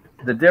realize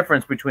the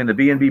difference between the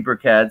B&B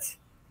briquettes.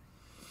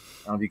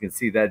 I don't know if you can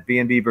see that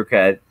B&B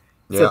briquette.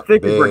 It's a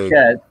thicker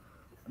briquette.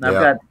 And I've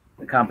got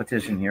the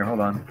competition here.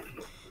 Hold on.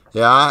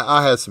 Yeah,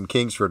 I had some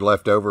Kingsford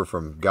left over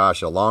from,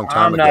 gosh, a long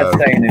time ago. I'm not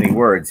saying any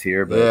words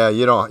here, but yeah,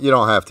 you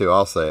don't have to.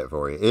 I'll say it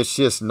for you. It's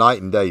just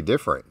night and day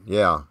different.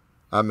 Yeah,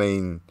 I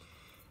mean,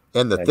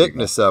 and the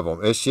thickness of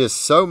them, it's just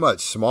so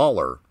much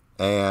smaller.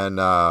 And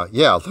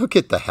yeah, look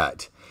at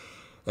that,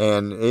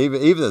 and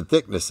even the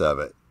thickness of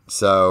it.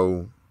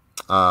 So,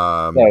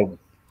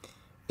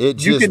 it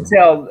just, you can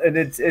tell, and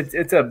it's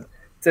a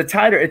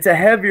tighter, it's a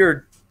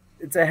heavier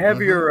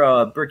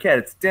briquette.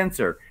 It's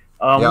denser.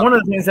 One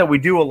of the things that we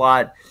do a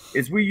lot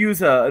is we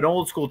use an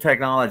old school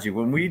technology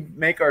when we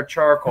make our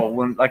charcoal.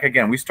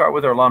 We start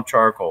with our lump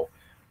charcoal.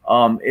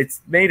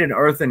 It's made in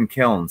earthen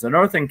kilns. An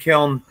earthen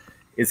kiln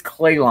is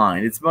clay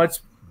lined. It's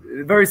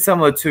very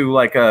similar to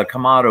like a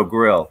Kamado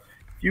grill.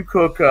 If you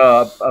cook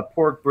a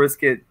pork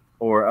brisket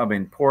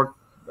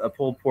a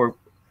pulled pork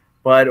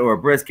butt or a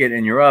brisket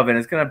in your oven,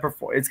 it's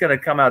gonna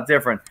come out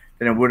different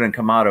than it would in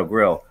Kamado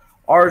grill.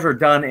 Ours are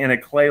done in a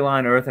clay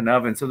lined earthen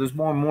oven, so there's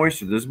more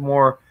moisture. There's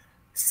more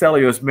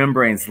cellulose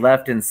membranes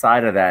left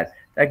inside of that.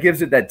 That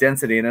gives it that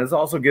density, and it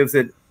also gives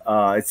it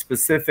its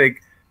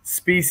specific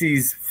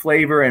species,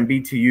 flavor, and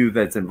BTU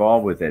that's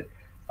involved with it.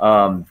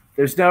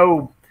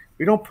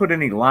 We don't put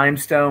any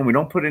limestone, we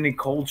don't put any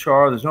coal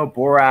char, there's no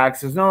borax,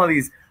 there's none of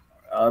these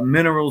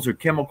minerals or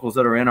chemicals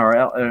that are in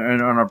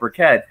our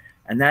briquette,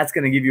 and that's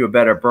going to give you a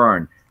better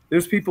burn.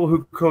 There's people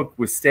who cook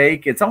with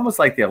steak. It's almost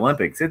like the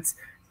Olympics. It's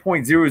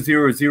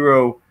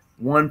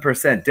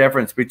 0.0001%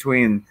 difference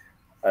between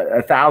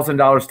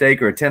 $1,000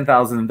 steak or a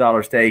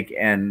 $10,000 steak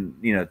and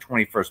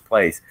 21st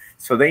place.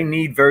 So they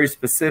need very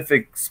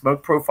specific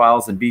smoke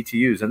profiles and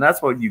BTUs, and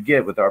that's what you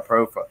get with our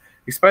profile,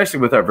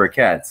 especially with our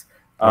briquettes.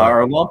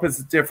 Our lump is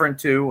different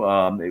too.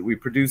 We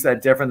produce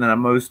that different than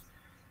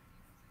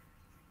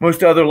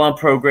most other lump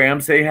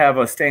programs. They have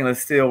a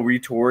stainless steel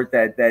retort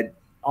that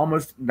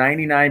almost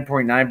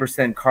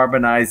 99.9%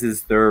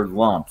 carbonizes their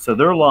lump. So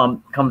their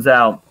lump comes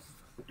out.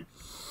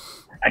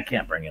 I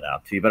can't bring it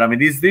out to you, but I mean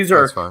these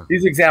are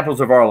these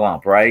examples of our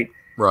lump, right?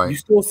 Right. You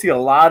still see a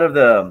lot of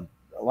the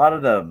bark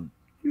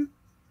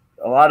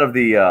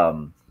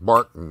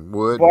and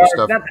wood, bark, and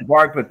stuff. Not the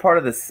bark, but part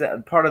of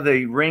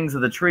the rings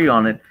of the tree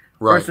on it.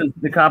 Right. Versus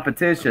the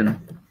competition,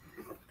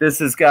 this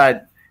has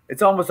got,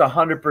 it's almost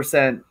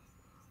 100%.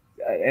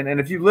 And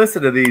if you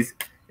listen to these,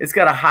 it's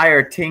got a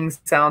higher ting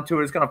sound to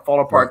it. It's going to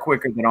fall apart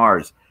quicker than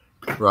ours.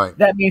 Right.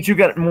 That means you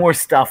got more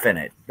stuff in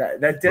it.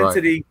 That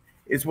density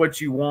is what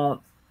you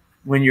want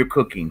when you're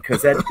cooking,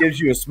 because that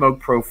gives you a smoke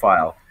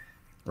profile.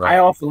 Right. I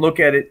often look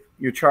at it,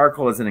 your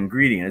charcoal as an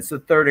ingredient. It's the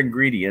third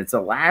ingredient. It's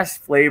the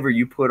last flavor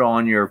you put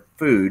on your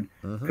food,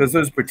 because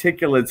those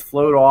particulates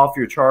float off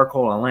your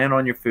charcoal and land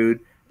on your food,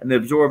 and they're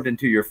absorbed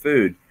into your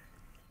food.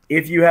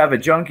 If you have a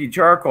junky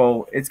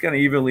charcoal, it's going to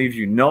either leave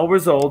you no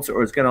results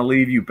or it's going to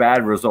leave you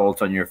bad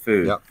results on your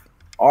food. Yep.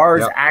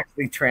 Ours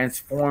actually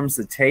transforms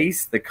the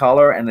taste, the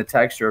color, and the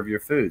texture of your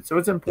food. So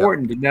it's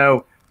important to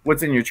know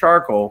what's in your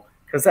charcoal,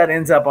 because that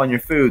ends up on your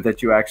food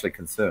that you actually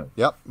consume.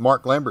 Yep.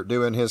 Mark Lambert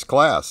doing his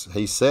class,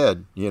 he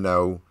said,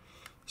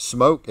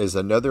 smoke is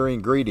another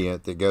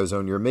ingredient that goes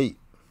on your meat.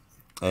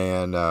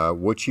 And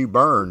what you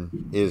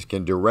burn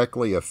can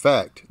directly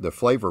affect the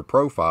flavor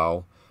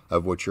profile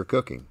of what you're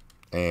cooking.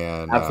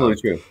 And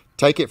absolutely true.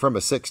 Take it from a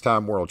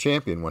 6-time world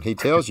champion. When he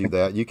tells you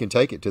that, you can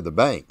take it to the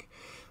bank.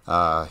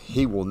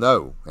 He will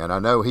know, and I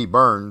know he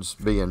burns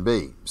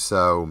B&B.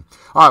 So,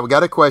 all right, we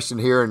got a question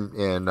here,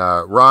 and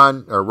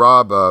Rob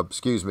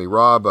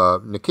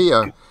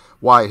Nakia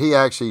White, he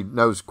actually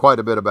knows quite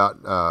a bit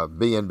about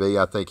B&B.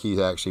 I think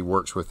he actually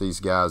works with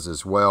these guys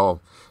as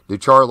well. Do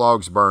char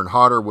logs burn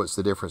hotter? What's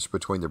the difference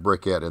between the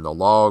briquette and the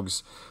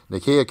logs?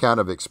 Nakia kind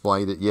of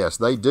explained it. Yes,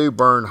 they do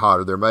burn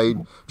hotter.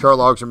 Char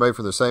logs are made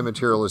from the same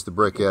material as the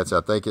briquettes.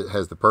 I think it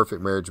has the perfect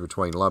marriage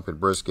between lump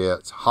and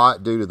briquettes.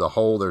 Hot due to the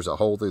hole. There's a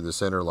hole through the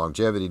center.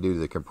 Longevity due to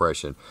the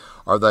compression.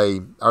 Are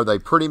they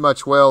pretty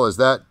much, well, is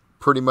that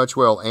pretty much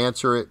well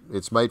answer it?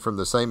 It's made from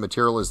the same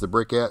material as the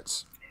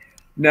briquettes?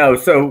 No,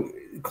 so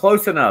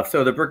close enough.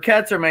 So the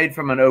briquettes are made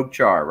from an oak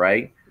char,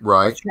 right? Our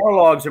Right. char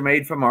logs are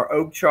made from our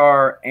oak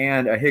char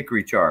and a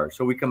hickory char.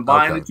 So we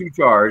combine the Okay. two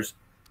chars,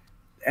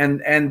 and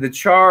the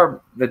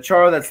char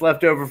that's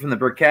left over from the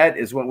briquette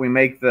is what we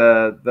make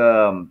the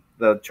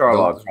char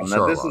log from. Now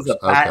Char this is a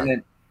logs. Okay.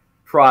 patented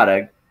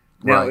product.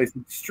 Now Right. it's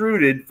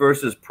extruded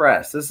versus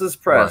pressed. This is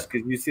pressed Right.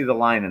 because you see the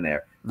line in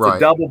there. It's a Right.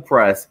 double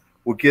press,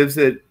 what gives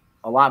it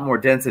a lot more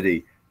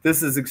density.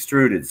 This is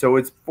extruded, so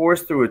it's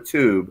forced through a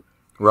tube.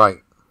 Right.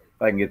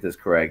 If I can get this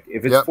correct,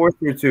 if it's Yep. forced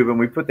through a tube and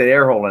we put the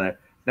air hole in it,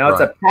 now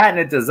it's Right. a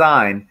patented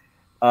design,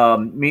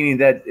 meaning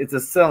that it's a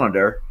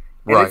cylinder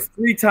and Right. it's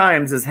 3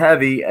 times as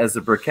heavy as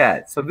a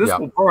briquette. So this Yep.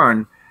 will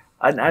burn.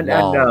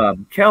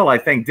 And Kel, I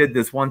think, did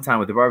this one time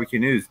with the barbecue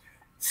news.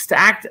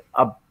 Stacked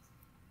a,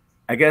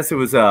 I guess it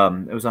was a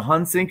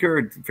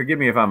Hunsinker. Forgive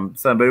me if I'm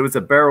son, but it was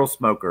a barrel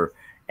smoker,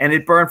 and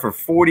it burned for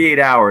 48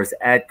 hours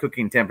at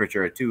cooking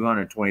temperature at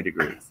 220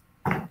 degrees.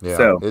 Yeah.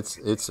 So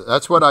It's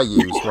that's what I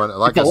use when,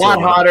 like it's I a said,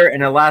 lot hotter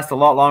and it lasts a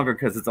lot longer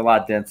because it's a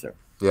lot denser.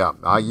 yeah,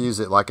 I use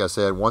it, like I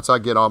said, once I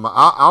get on my,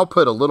 I'll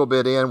put a little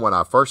bit in when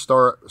I first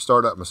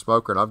start up my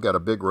smoker, and I've got a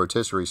big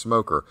rotisserie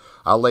smoker.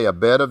 I lay a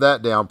bed of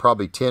that down,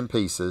 probably 10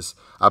 pieces.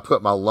 I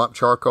put my lump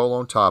charcoal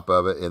on top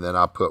of it, and then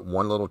I put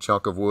one little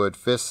chunk of wood,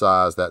 fist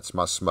size, that's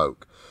my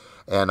smoke.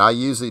 And I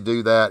usually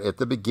do that at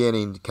the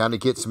beginning, kind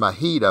of gets my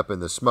heat up in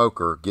the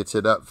smoker, gets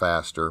it up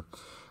faster.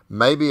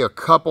 Maybe a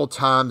couple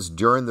times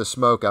during the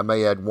smoke, I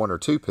may add 1 or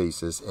 2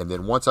 pieces, and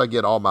then once I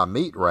get all my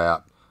meat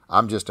wrapped,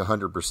 I'm just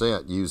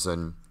 100%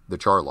 using the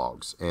char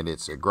logs, and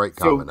it's a great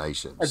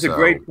combination. That's a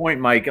great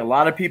point, Mike. A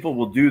lot of people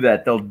will do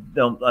that.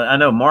 They'll. I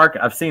know Mark.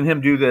 I've seen him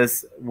do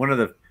this.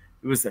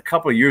 It was a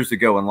couple of years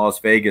ago in Las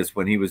Vegas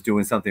when he was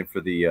doing something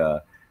for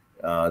the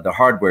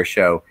hardware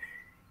show.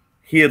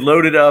 He had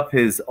loaded up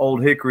his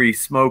old hickory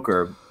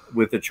smoker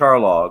with the char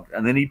log,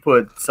 and then he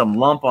put some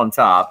lump on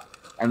top,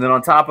 and then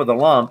on top of the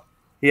lump,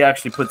 he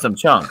actually put some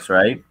chunks.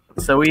 Right.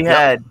 So he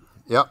had.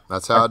 Yep,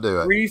 that's how I do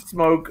it. 3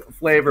 smoke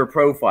flavor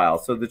profile.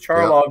 So the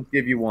char logs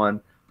give you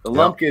one. The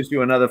lump gives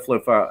you another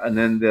flavor, and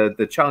then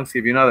the chunks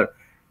give you another.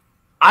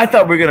 I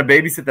thought we were going to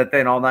babysit that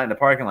thing all night in the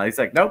parking lot. He's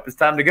like, nope, it's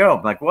time to go.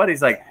 I'm like, what?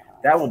 He's like,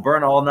 that will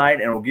burn all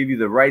night and will give you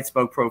the right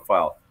smoke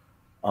profile.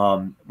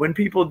 When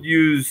people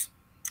use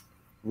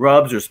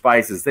rubs or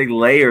spices, they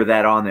layer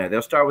that on there.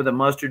 They'll start with a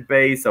mustard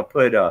base. They'll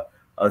put a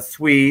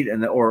sweet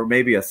or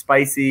maybe a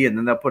spicy, and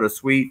then they'll put a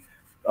sweet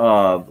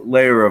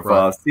layer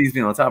of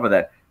seasoning on top of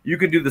that. You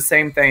could do the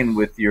same thing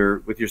with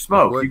your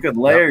smoke. You could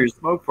layer your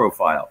smoke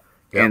profile.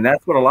 Yep. And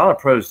that's what a lot of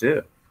pros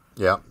do.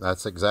 Yeah,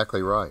 that's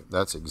exactly right.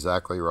 That's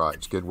exactly right.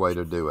 It's a good way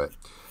to do it.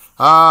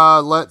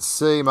 Let's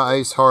see. My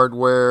Ace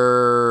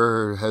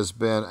Hardware has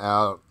been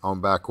out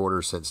on back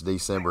order since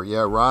December.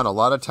 Yeah, Ryan, a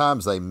lot of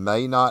times they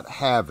may not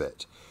have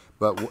it.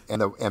 But and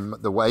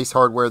the Ace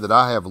Hardware that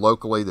I have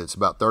locally that's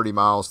about 30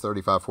 miles,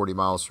 35, 40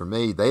 miles from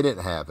me, they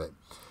didn't have it.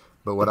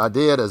 But what I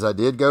did is I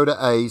did go to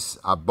Ace,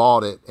 I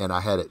bought it, and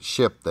I had it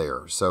shipped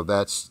there. So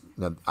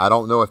now, I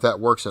don't know if that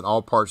works in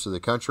all parts of the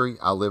country.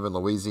 I live in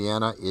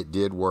Louisiana. It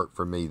did work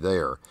for me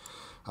there.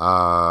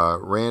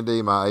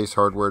 Randy, my Ace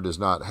Hardware does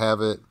not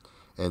have it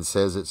and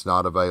says it's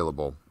not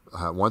available.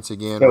 Once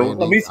again, so Randy,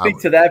 let me speak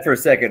to that for a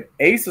second.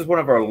 Ace is one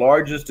of our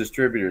largest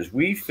distributors.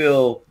 We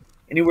fill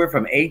anywhere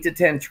from 8 to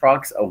 10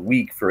 trucks a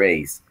week for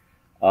Ace.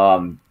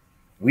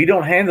 We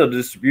don't handle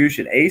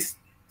distribution. Ace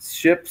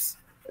ships.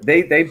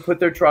 They put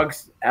their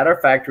trucks at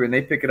our factory and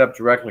they pick it up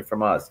directly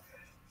from us.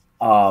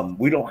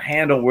 We don't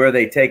handle where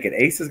they take it.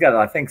 Ace has got,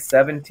 I think,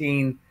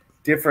 17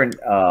 different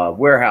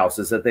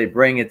warehouses that they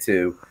bring it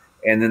to,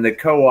 and then the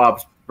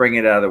co-ops bring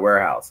it out of the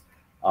warehouse.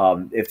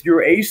 If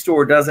your Ace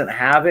store doesn't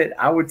have it,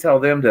 I would tell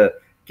them to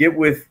get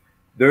with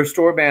their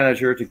store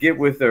manager, to get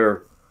with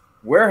their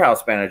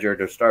warehouse manager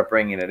to start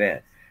bringing it in.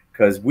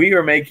 Because we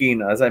are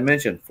making, as I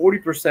mentioned,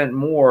 40%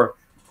 more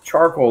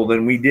charcoal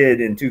than we did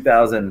in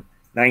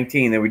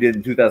 2019 than we did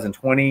in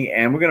 2020,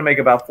 and we're going to make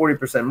about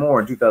 40%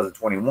 more in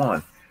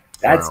 2021.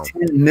 That's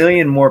 10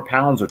 million more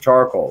pounds of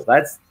charcoal.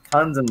 That's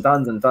tons and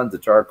tons and tons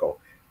of charcoal.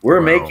 We're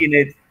making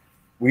it.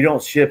 We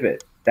don't ship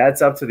it.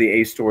 That's up to the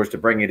Ace stores to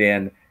bring it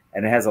in,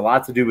 and it has a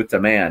lot to do with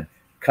demand.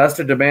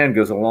 Customer demand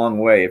goes a long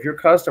way. If your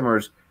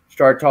customers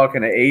start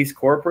talking to Ace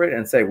corporate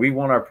and say, we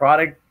want our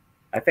product,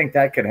 I think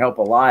that can help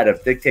a lot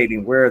of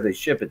dictating where they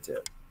ship it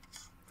to.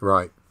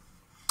 Right.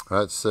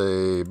 Let's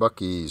see.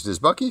 Buc-ee's. Does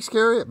Buc-ee's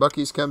carry it?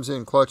 Buc-ee's comes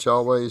in clutch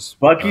always.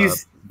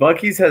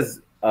 Buc-ee's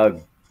has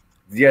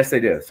yes, they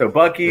do. So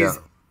Buc-ee's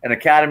and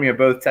Academy are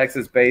both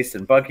Texas-based,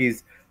 and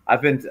Buc-ee's. I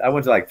went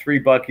to like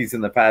 3 Buc-ee's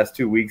in the past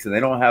 2 weeks, and they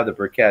don't have the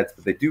briquettes,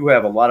 but they do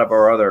have a lot of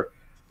our other.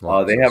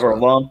 They have our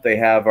lump. They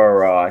have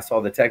our. I saw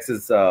the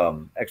Texas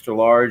extra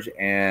large,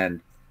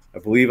 and I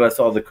believe I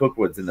saw the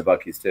Cookwoods in the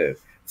Buc-ee's too.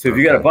 So if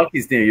you got a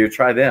Buc-ee's near you,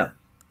 try them.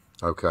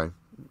 Okay.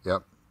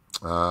 Yep.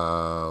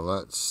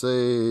 Let's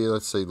see.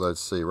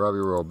 Robbie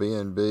Roll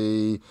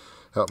B&B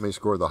helped me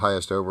score the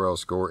highest overall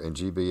score in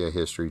GBA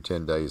history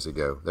 10 days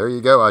ago. There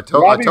you go. I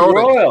told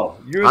Royal,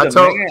 you're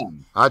the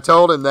man. I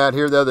told him that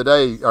here the other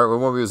day, or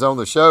when we was on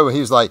the show, and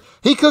he was like,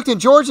 he cooked in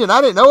Georgia and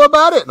I didn't know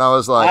about it. And I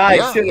was like,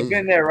 I should have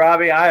been there,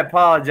 Robbie. I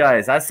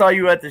apologize. I saw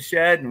you at the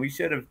shed, and we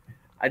should have.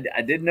 I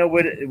didn't know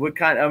what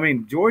kind. I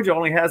mean, Georgia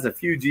only has a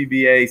few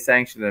GBA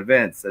sanctioned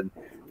events, and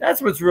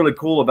that's what's really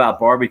cool about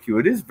barbecue.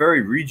 It is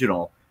very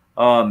regional.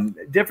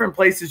 Different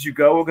places you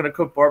go, we're going to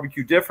cook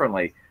barbecue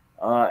differently,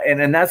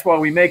 and that's why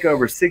we make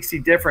over 60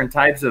 different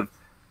types of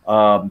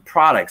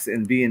products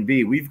in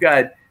B&B. We've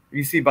got,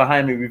 you see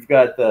behind me, we've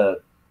got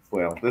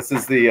this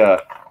is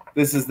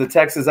the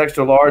Texas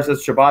extra large.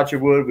 That's Hibachi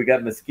wood. We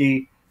got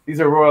mesquite.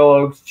 These are Royal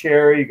Oaks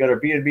cherry. You got our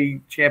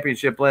B&B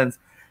championship blends.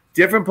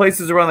 Different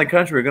places around the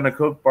country are going to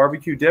cook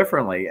barbecue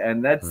differently,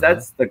 and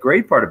that's the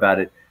great part about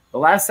it. The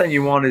last thing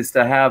you want is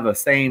to have a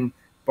same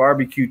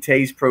barbecue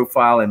taste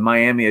profile in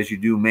Miami as you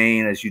do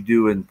Maine, as you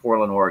do in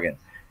Portland, Oregon.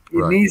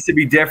 It needs to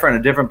be different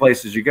in different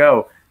places you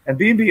go, and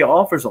B&B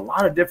offers a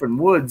lot of different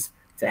woods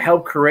to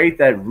help create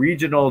that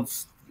regional,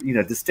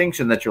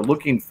 distinction that you're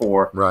looking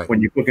for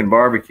when you're cooking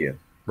barbecue.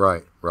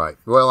 Right.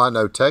 Well, I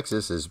know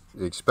Texas is,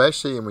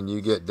 especially when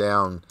you get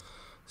down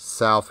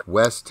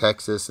southwest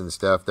Texas and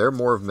stuff, they're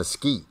more of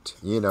mesquite.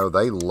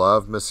 They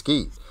love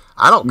mesquite.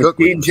 I don't cook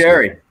with mesquite.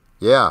 Cherry.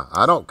 Yeah,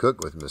 I don't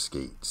cook with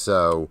mesquite.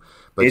 So,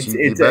 but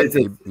you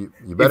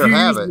better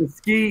have it.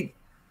 Mesquite,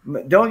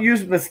 don't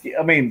use mesquite.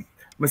 I mean,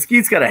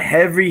 mesquite's got a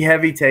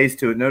heavy taste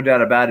to it, no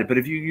doubt about it. But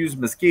if you use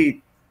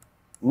mesquite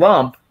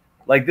lump,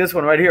 like this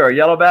one right here, a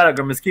yellow bag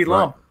or mesquite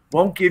lump,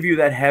 won't give you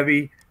that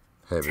heavy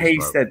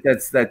taste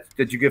that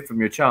you get from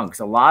your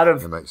chunks. A lot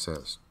of that makes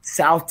sense.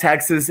 South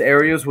Texas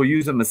areas will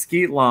use a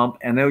mesquite lump,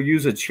 and they'll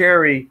use a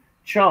cherry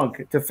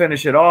chunk to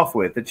finish it off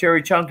with. The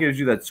cherry chunk gives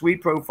you that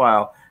sweet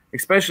profile,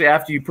 especially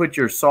after you put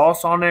your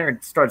sauce on there.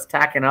 It starts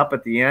tacking up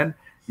at the end.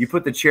 You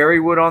put the cherry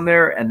wood on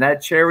there, and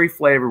that cherry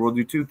flavor will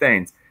do two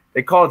things.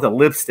 They call it the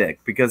lipstick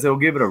because it'll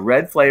give it a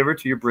red flavor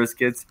to your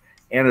briskets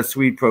and a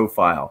sweet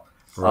profile.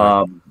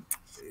 Right.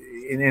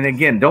 And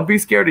again, don't be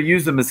scared to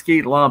use the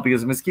mesquite lump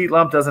because the mesquite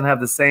lump doesn't have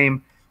the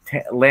same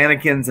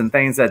lannikins and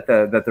things that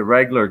the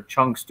regular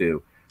chunks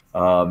do.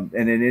 And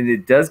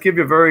it does give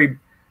you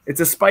it's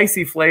a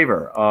spicy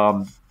flavor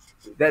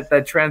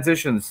that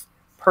transitions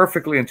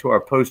perfectly into our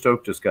post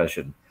oak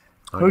discussion.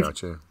 I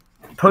got you.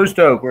 Post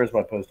oak, where's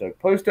my post oak?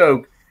 Post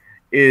oak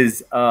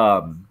is,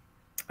 and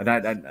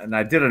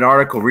I did an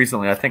article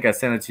recently. I think I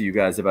sent it to you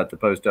guys about the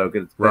post oak.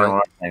 It's been on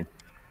our thing.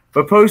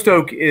 But post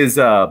oak is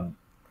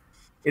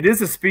it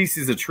is a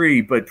species of tree,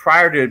 but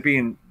prior to it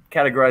being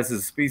categorized as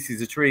a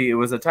species of tree, it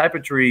was a type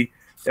of tree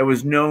that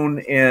was known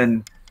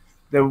in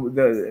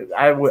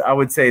I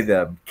would say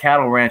the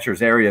cattle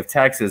ranchers area of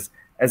Texas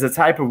as a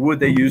type of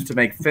wood they use to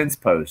make fence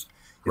posts.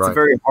 It's a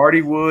very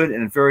hardy wood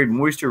and very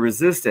moisture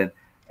resistant.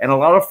 And a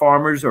lot of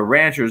farmers or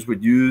ranchers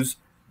would use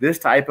this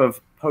type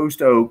of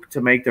post oak to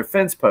make their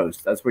fence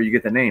posts. That's where you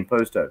get the name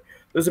post oak.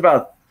 There's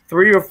about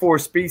 3 or 4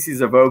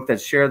 species of oak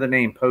that share the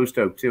name post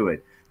oak to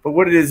it. But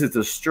what it is, it's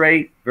a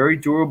straight, very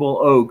durable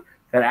oak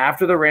that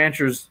after the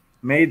ranchers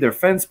made their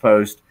fence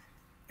post,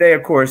 they,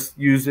 of course,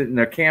 used it in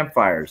their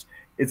campfires.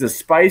 It's a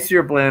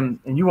spicier blend,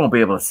 and you won't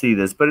be able to see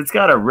this, but it's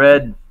got a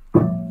red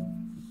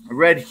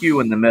hue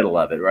in the middle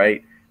of it,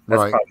 right?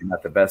 That's probably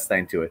not the best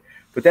thing to it.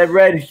 But that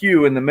red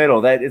hue in the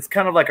middle, it's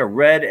kind of like a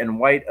red and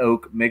white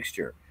oak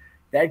mixture.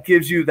 That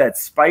gives you that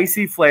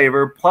spicy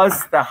flavor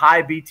plus the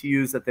high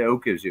BTUs that the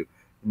oak gives you.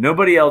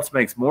 Nobody else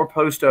makes more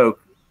post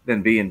oak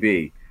than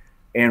B&B.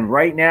 And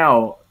right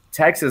now,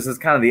 Texas is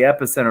kind of the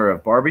epicenter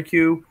of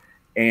barbecue,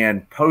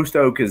 and post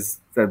oak is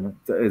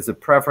a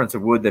preference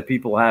of wood that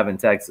people have in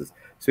Texas.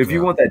 So if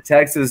you want that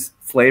Texas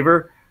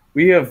flavor,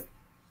 we have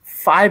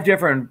 5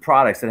 different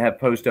products that have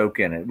post oak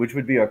in it, which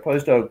would be our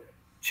post oak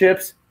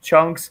chips,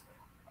 chunks,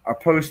 our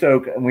post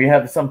oak, and we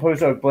have some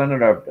post oak blend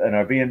in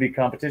our B&B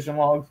competition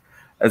logs,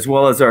 as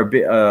well as our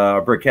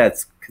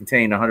briquettes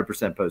contain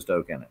 100% post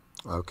oak in it.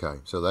 Okay,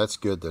 so that's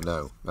good to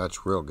know.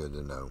 That's real good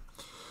to know.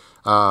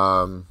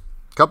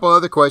 Couple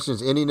other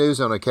questions. Any news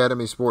on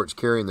Academy Sports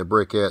carrying the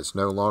briquettes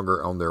no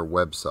longer on their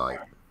website?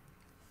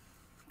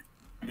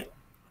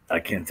 I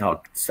can't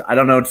talk. I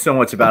don't know so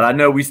much about it. I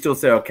know we still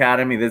sell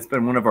Academy. That's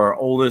been one of our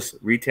oldest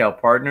retail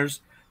partners.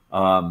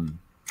 I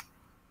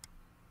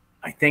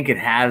think it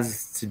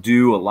has to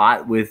do a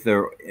lot with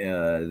their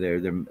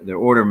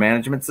order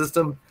management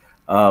system.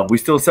 We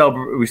still sell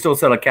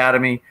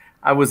Academy.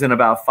 I was in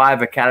about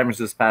 5 academies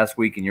this past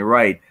week, and you're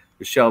right,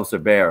 the shelves are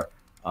bare.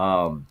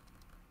 I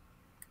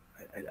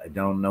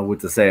don't know what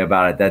to say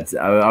about it.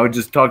 I would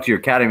just talk to your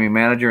academy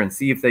manager and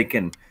see if they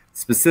can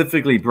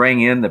specifically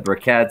bring in the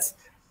briquettes.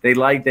 They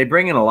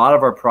bring in a lot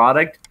of our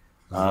product.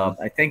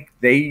 I think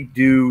they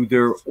do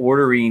their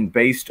ordering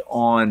based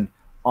on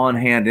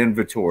hand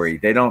inventory.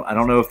 I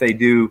don't know if they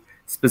do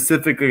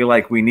specifically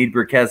like we need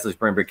briquettes, let's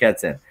bring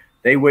briquettes in.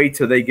 They wait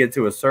till they get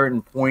to a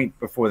certain point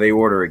before they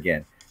order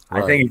again.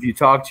 I think if you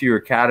talk to your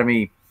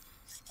academy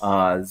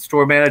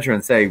store manager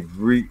and say,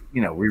 we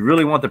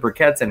really want the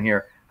briquettes in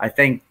here, I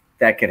think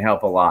that can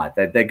help a lot.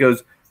 That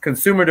goes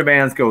consumer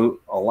demands go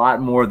a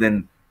lot more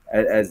than,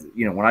 as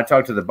you know, when I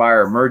talk to the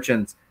buyer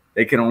merchants,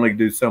 they can only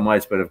do so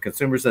much. But if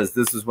consumer says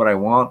this is what I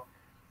want,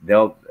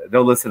 they'll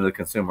listen to the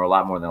consumer a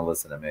lot more than they'll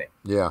listen to me.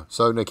 Yeah.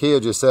 So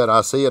Nakia just said,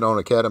 I see it on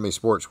Academy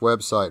Sports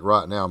website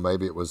right now.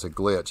 Maybe it was a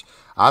glitch.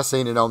 I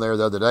seen it on there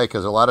the other day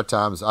because a lot of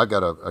times I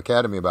got a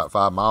Academy about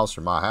 5 miles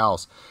from my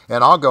house,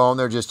 and I'll go on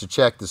there just to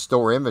check the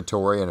store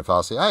inventory. And if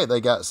I see, hey, they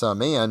got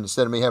some in,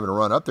 instead of me having to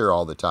run up there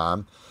all the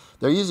time,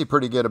 they're usually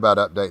pretty good about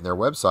updating their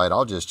website.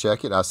 I'll just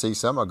check it. I see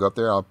some, I'll go up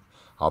there.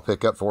 I'll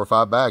pick up 4 or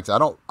 5 bags. I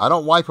don't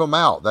wipe them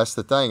out. That's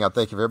the thing. I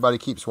think if everybody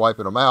keeps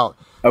wiping them out.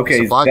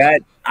 Okay,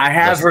 I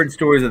have heard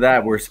stories of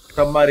that where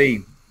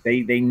somebody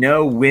they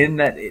know when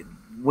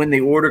the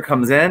order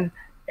comes in,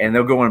 and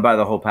they'll go and buy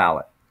the whole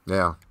pallet.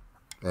 Yeah,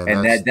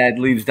 and that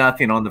leaves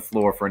nothing on the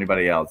floor for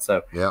anybody else.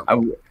 So yeah,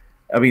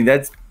 I mean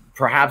that's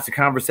perhaps a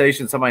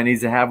conversation somebody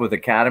needs to have with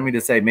Academy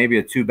to say maybe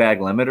a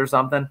 2-bag limit or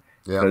something.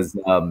 Yeah, because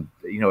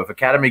you know, if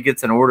Academy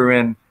gets an order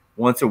in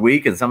once a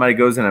week and somebody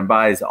goes in and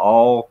buys the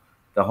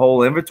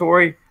whole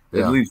inventory,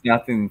 it leaves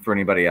nothing for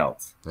anybody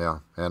else. Yeah,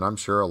 and I'm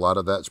sure a lot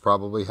of that's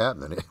probably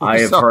happening. I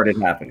have heard it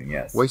happening,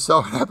 yes. We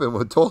saw it happen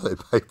with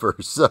toilet paper,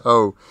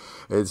 so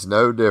it's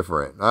no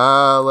different.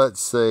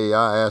 Let's see.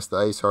 I asked the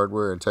Ace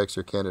Hardware in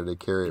Texarkana to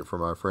carry it for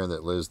my friend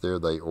that lives there.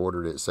 They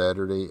ordered it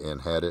Saturday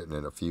and had it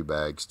in a few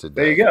bags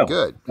today. There you go.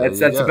 Good. That's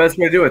the best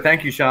way to do it.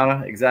 Thank you,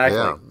 Shauna. Exactly.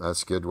 Yeah,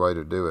 that's a good way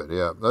to do it.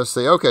 Yeah. Let's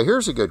see. Okay,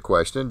 here's a good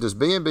question. Does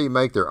B&B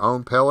make their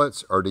own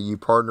pellets, or do you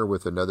partner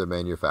with another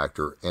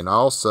manufacturer? And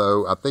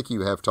also, I think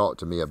you have talked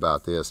to me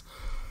about this.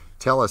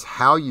 Tell us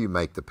how you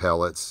make the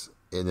pellets,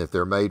 and if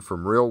they're made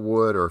from real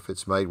wood or if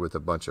it's made with a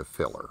bunch of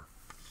filler.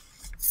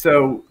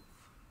 So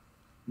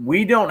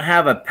we don't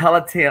have a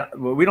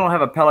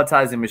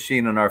pelletizing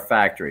machine in our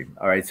factory.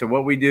 All right. So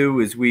what we do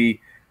is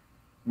we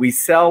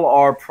sell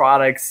our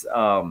products.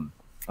 I'm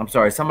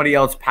sorry, somebody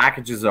else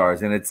packages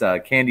ours, and it's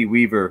Candy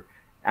Weaver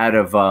out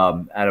of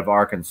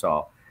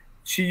Arkansas.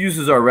 She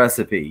uses our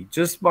recipe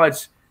just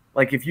much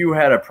like if you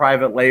had a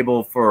private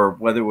label for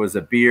whether it was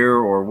a beer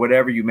or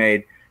whatever you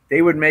made.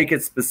 They would make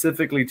it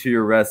specifically to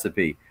your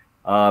recipe.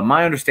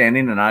 My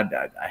understanding, and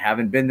I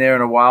haven't been there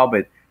in a while,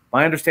 but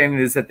my understanding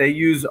is that they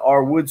use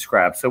our wood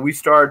scraps. So we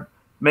start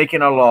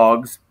making our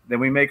logs, then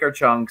we make our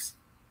chunks,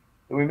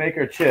 then we make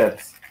our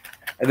chips.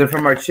 And then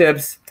from our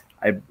chips,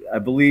 I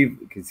believe,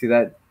 you can see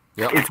that?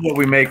 Yep. It's what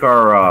we make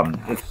our,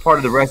 it's part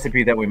of the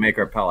recipe that we make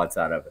our pellets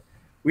out of.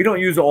 We don't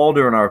use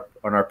alder on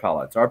our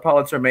pellets. Our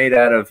pellets are made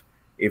out of,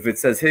 if it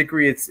says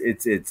hickory,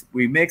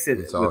 we mix it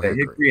with a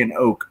hickory and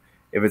oak.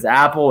 If it's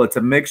apple, it's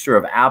a mixture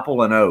of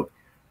apple and oak.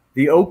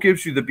 The oak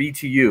gives you the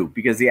BTU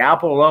because the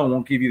apple alone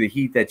won't give you the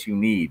heat that you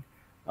need.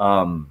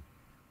 You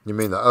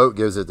mean the oak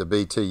gives it the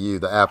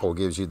BTU, the apple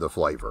gives you the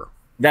flavor.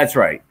 That's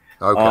right.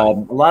 Okay. A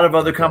lot of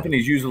other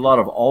companies use a lot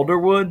of alder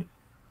wood.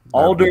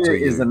 Alder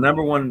is the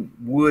 #1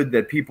 wood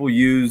that people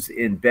use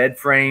in bed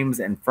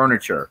frames and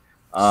furniture.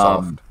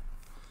 Soft.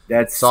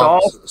 That's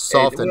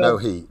soft and no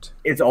heat.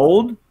 It's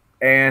old.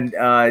 And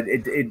and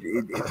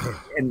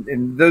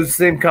those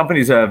same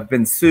companies have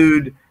been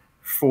sued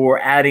for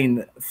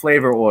adding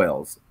flavor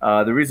oils.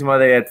 The reason why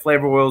they add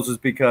flavor oils is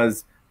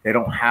because they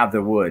don't have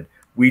the wood.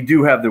 We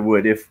do have the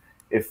wood. If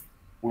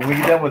when we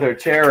get done with our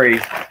cherry,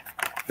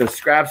 the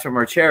scraps from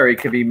our cherry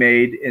can be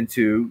made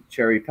into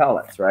cherry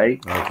pellets, right?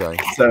 Okay.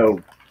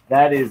 So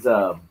that is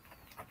well,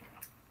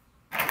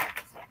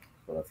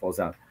 that falls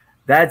down.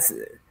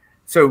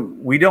 So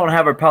we don't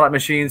have our pellet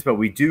machines, but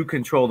we do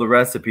control the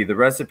recipe. The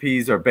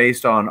recipes are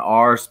based on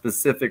our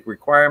specific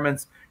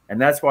requirements, and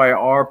that's why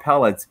our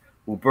pellets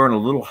will burn a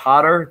little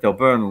hotter, they'll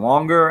burn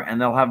longer, and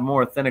they'll have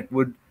more authentic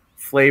wood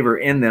flavor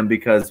in them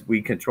because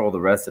we control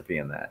the recipe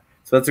in that.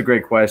 So that's a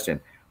great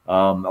question.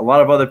 A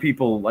lot of other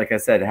people, like I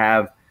said,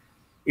 have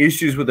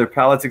issues with their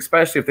pellets,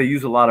 especially if they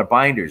use a lot of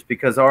binders,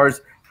 because ours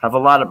have a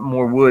lot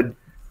more wood.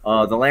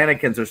 The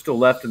lannekins are still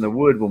left in the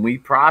wood when we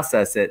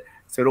process it.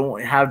 So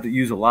don't have to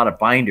use a lot of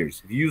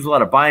binders. If you use a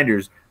lot of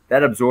binders,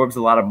 that absorbs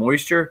a lot of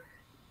moisture.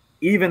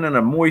 Even in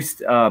a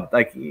moist,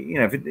 like, you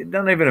know, if it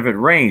doesn't even if it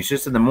rains,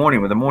 just in the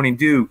morning with the morning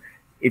dew,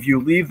 if you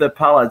leave the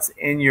pellets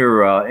in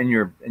your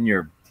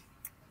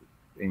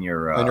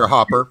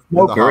hopper,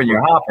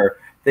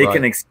 they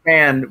can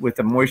expand with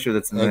the moisture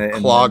that's in and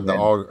clog the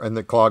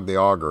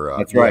auger up.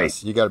 That's right.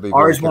 Yes, you got to be.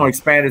 Ours won't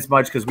expand as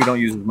much because we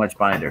don't use as much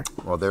binder.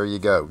 Well, there you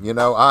go. You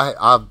know,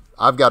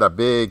 I've got a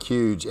big,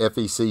 huge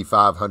FEC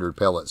 500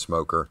 pellet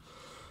smoker,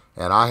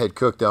 and I had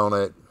cooked on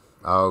it,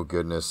 oh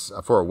goodness,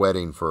 for a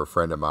wedding for a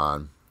friend of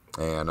mine.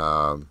 And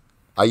I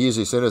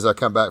usually, as soon as I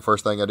come back,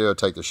 first thing I do, I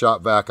take the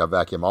shop vac, I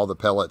vacuum all the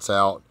pellets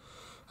out,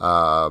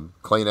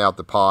 clean out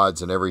the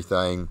pods and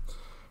everything.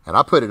 And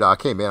I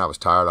came in, I was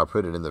tired, I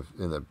put it in the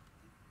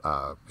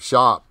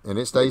shop, and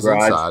it stays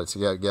inside. It's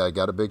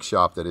got a big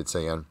shop that it's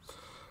in.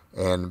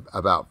 And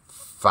about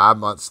 5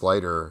 months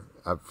later,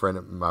 a friend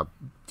of my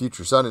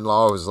future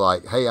son-in-law was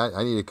like, hey,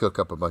 I need to cook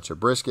up a bunch of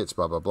briskets,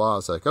 blah, blah, blah. I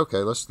was like, okay,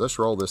 let's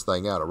roll this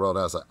thing out. I rolled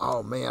out. I was like,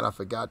 oh, man, I was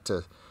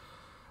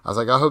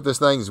like, I hope this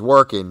thing's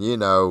working, you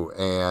know.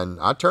 And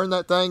I turned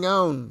that thing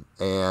on,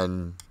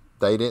 and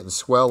they didn't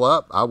swell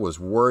up, I was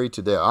worried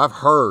to death. I've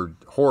heard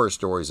horror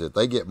stories that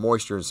they get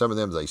moisture and some of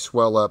them they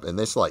swell up, and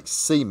it's like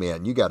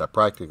cement. You got to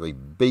practically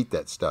beat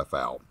that stuff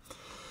out.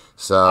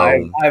 So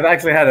I've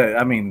actually had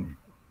I mean,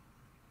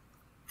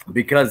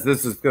 because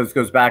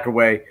goes back a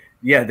way.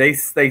 Yeah, they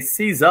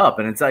seize up,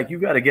 and it's like you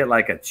got to get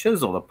like a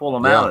chisel to pull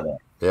them out of there.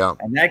 Yeah,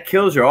 and that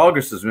kills your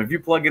auger system. If you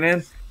plug it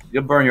in,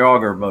 you'll burn your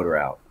auger motor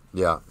out.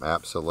 Yeah,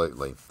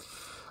 absolutely.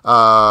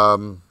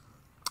 I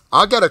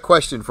got a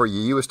question for you.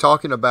 You was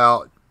talking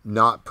about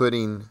not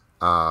putting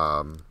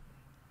the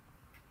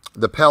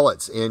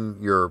pellets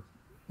in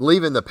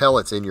leaving the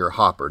pellets in your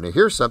hopper. Now,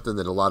 here's something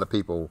that a lot of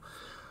people,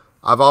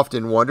 I've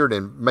often wondered,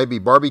 and maybe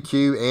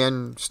barbecue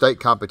and steak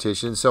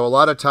competition. So a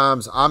lot of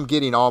times I'm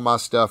getting all my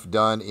stuff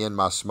done in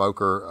my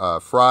smoker.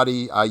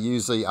 Friday,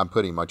 I'm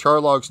putting my char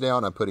logs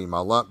down. I'm putting my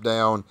lump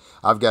down.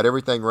 I've got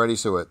everything ready.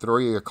 So at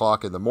 3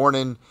 o'clock in the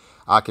morning,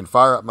 I can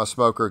fire up my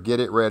smoker,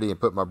 get it ready, and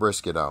put my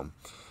brisket on.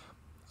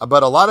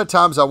 But a lot of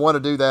times I want to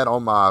do that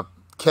on my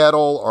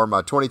kettle or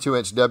my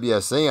 22-inch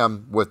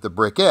WSM with the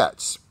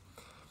briquettes.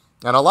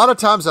 And a lot of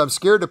times I'm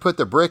scared to put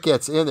the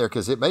briquettes in there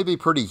because it may be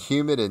pretty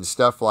humid and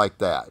stuff like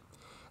that.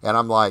 And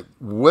I'm like,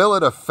 will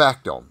it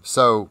affect them?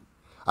 So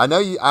I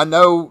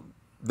know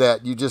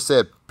that you just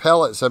said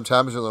pellet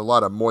sometimes with a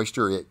lot of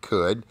moisture it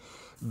could.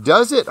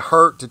 Does it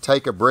hurt to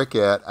take a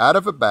briquette out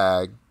of a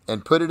bag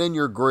and put it in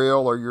your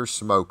grill or your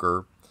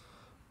smoker,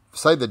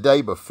 say the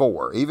day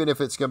before, even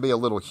if it's going to be a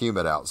little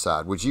humid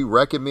outside? Would you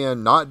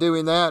recommend not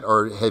doing that,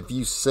 or have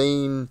you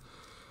seen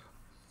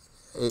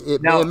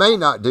it? It may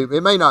not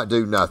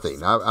do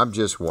nothing. I'm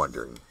just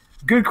wondering.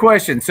 Good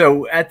question.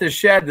 So at the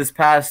shed this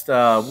past,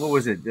 what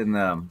was it in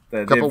the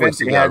event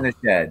they had in the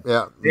shed?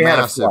 Yeah, they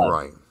massive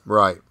rain.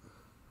 Right.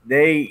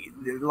 A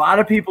lot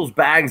of people's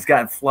bags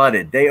got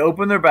flooded. They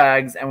opened their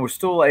bags and were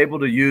still able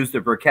to use the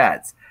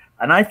briquettes.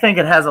 And I think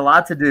it has a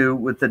lot to do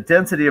with the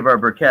density of our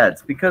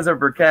briquettes, because our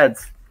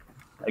briquettes,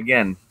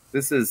 again,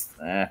 this is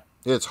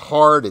it's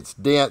hard, it's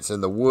dense,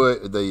 and the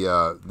wood, the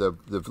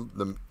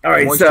all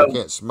right, moisture so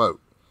can't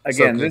smoke.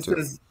 Again, this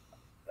is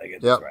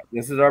right.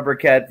 This is our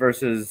briquette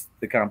versus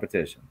the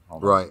competition.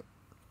 Right.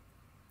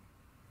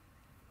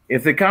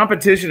 If the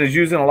competition is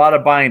using a lot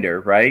of binder,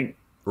 right?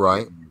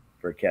 Right.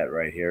 Briquette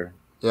right here.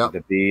 Yeah.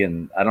 The B,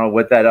 and I don't know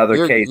what that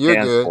other K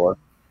stands for.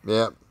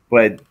 Yeah.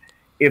 But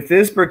if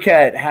this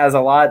briquette has a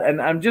lot,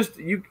 and I'm just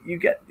you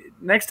get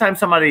next time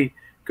somebody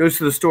goes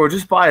to the store,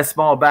 just buy a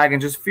small bag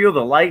and just feel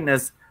the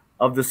lightness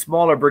of the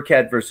smaller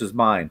briquette versus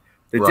mine.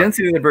 The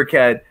density of the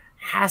briquette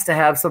has to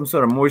have some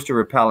sort of moisture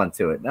repellent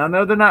to it. Now,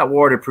 no, they're not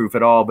waterproof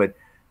at all, but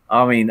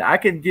I mean, I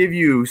could give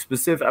you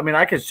specific. I mean,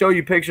 I could show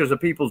you pictures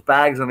of people's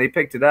bags when they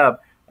picked it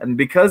up, and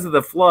because of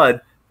the flood,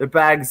 the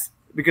bags,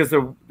 because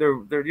they're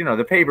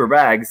the paper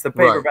bags,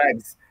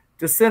 bags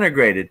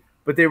disintegrated,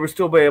 but they were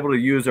still be able to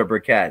use our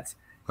briquettes.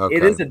 Okay.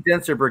 It is a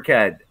denser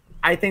briquette.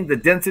 I think the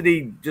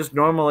density just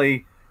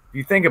normally, if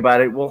you think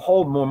about it, will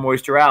hold more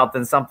moisture out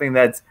than something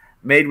that's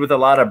made with a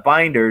lot of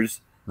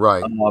binders.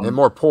 Right, and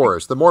more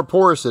porous. The more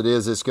porous it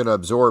is, it's going to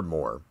absorb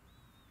more.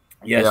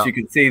 Yes, you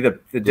can see the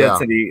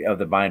density of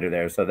the binder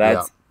there. So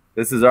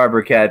this is our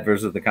briquette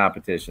versus the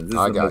competition. This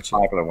is the most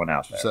popular one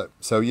out there.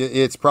 So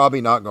it's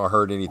probably not going to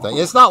hurt anything.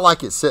 It's not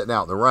like it's sitting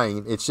out in the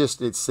rain. It's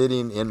just it's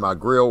sitting in my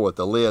grill with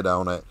the lid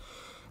on it.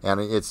 And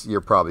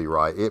you're probably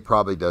right. It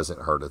probably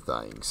doesn't hurt a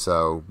thing.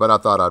 So, but I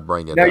thought I'd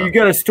bring it up. Now, you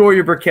got to store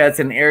your briquettes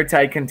in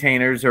airtight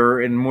containers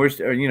or in more of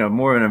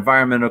an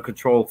environmental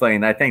control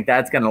thing. I think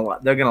they're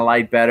gonna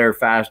light better,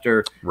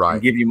 faster,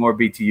 and give you more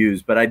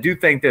BTUs. But I do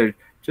think they're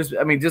just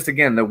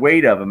again, the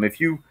weight of them.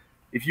 If you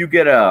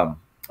get a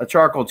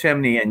charcoal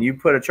chimney and you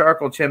put a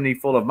charcoal chimney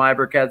full of my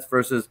briquettes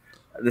versus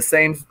the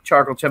same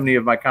charcoal chimney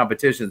of my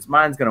competitions,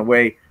 mine's gonna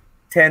weigh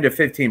 10 to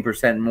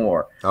 15%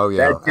 more. Oh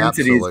yeah, that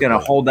density is going to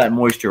hold that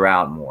moisture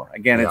out more.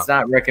 Again, it's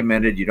not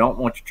recommended. You don't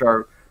want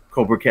your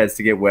charcoal briquettes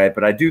to get wet,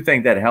 but I do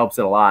think that helps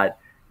it a lot,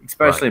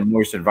 especially in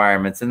moist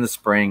environments in the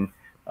spring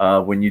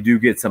when you do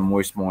get some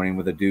moist morning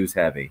with the dew's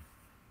heavy.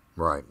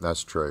 Right,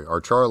 that's true.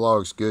 Are char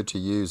logs good to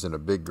use in a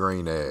big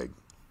green egg?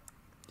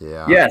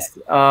 Yeah. Yes,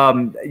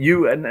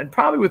 and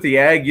probably with the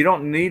egg you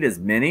don't need as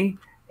many,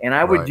 and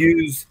I would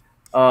use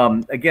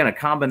again a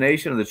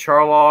combination of the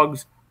char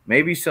logs.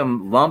 Maybe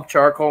some lump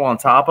charcoal on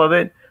top of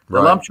it.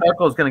 The lump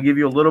charcoal is going to give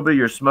you a little bit of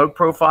your smoke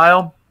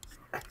profile.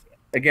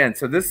 Again,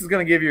 so this is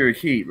going to give you your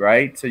heat,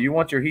 right? So you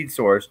want your heat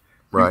source.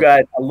 You've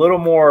got a little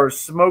more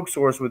smoke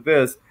source with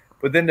this,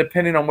 but then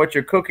depending on what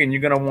you're cooking,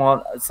 you're going to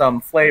want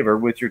some flavor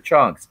with your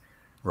chunks.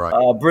 Right.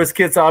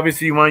 Briskets,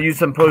 obviously, you want to use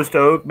some post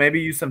oak. Maybe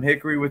use some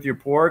hickory with your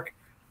pork.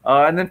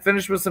 And then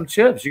finish with some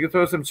chips. You can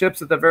throw some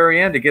chips at the very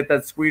end to get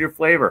that sweeter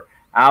flavor.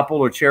 Apple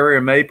or cherry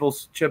or maple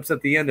chips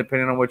at the end,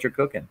 depending on what you're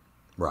cooking.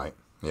 Right.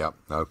 Yeah.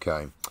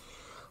 Okay.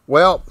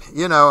 Well,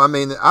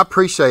 I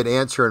appreciate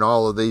answering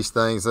all of these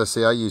things. Let's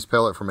see. I use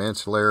pellet from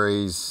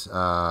Ancillaries.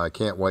 I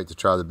can't wait to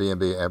try the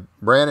B&B.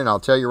 Brandon, I'll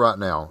tell you right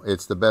now,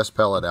 it's the best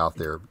pellet out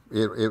there.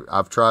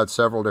 I've tried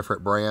several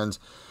different brands.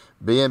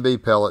 B&B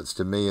pellets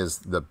to me is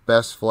the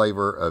best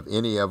flavor of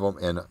any of them.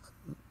 And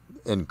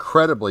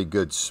incredibly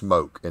good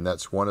smoke, and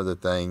that's one of the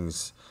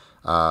things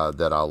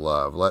that I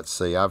love. Let's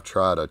see, I've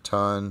tried a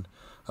ton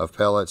of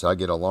pellets. I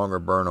get a longer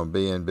burn on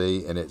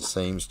B&B, and it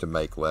seems to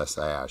make less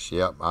ash.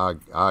 Yep, I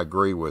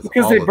agree with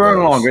because all they of burn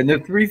those. longer. And the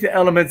three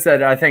elements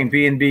that I think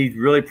B&B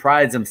really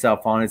prides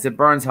himself on is it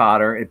burns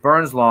hotter, it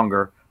burns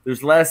longer,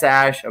 there's less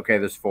ash. Okay,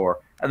 there's four,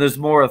 and there's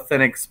more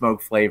authentic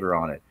smoke flavor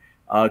on it.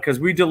 Because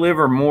we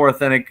deliver more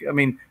authentic. I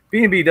mean,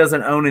 B&B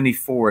doesn't own any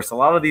forest. A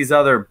lot of these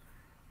other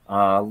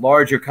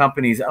larger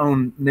companies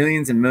own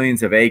millions and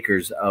millions of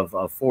acres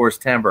of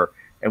forest timber,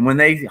 and when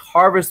they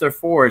harvest their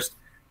forest,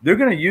 they're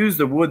going to use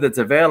the wood that's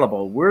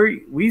available.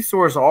 We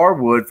source our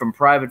wood from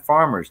private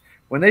farmers.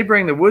 When they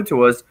bring the wood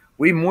to us,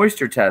 we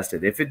moisture test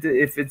it. If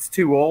it's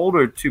too old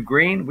or too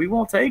green, we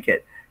won't take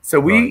it. So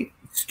we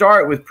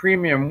start with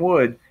premium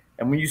wood,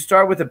 and when you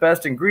start with the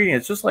best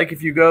ingredients, just like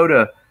if you go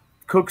to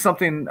cook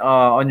something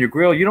on your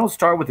grill, you don't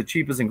start with the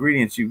cheapest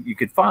ingredients you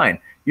could find.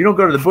 You don't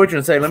go to the butcher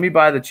and say, let me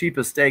buy the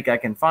cheapest steak I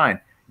can find.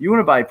 You want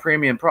to buy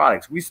premium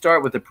products. We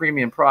start with the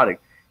premium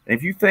product. And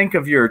if you think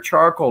of your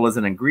charcoal as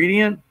an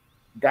ingredient,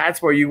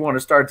 that's where you want to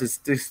start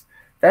to.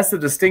 That's the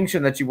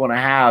distinction that you want to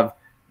have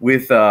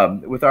with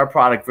our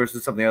product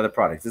versus some of the other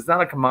products. It's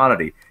not a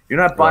commodity. You're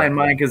not buying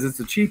mine because it's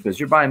the cheapest.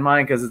 You're buying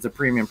mine because it's a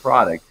premium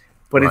product.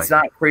 But it's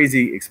not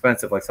crazy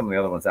expensive like some of the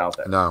other ones out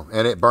there. No,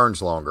 and it burns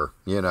longer.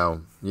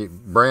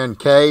 Brand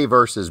K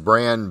versus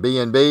brand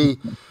B&B,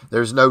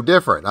 there's no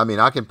different. I mean,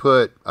 I can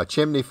put a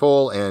chimney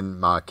full in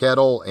my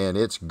kettle and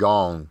it's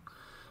gone.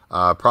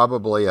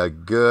 Probably a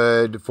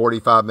good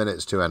 45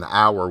 minutes to an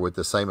hour with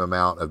the same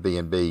amount of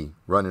B&B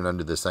running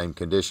under the same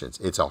conditions.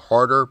 It's a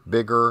harder,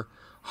 bigger,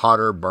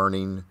 hotter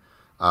burning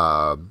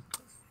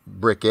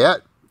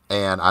briquette,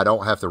 and I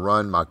don't have to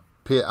run my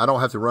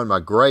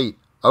grate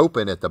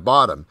open at the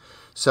bottom.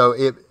 So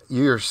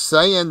you're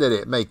saying that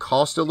it may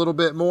cost a little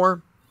bit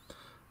more,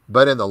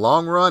 but in the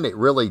long run, it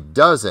really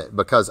doesn't,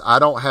 because I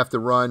don't have to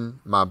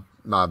run my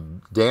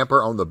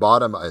damper on the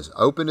bottom as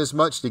open as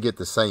much to get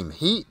the same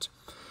heat.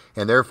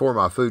 And therefore,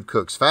 my food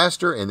cooks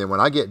faster. And then when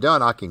I get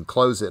done, I can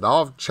close it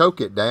off, choke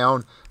it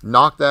down,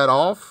 knock that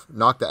off,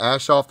 knock the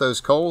ash off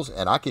those coals,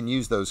 and I can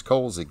use those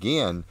coals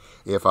again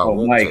if I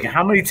want Mike, to.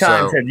 How many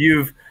times have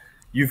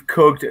you've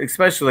cooked,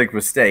 especially like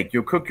with steak?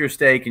 You'll cook your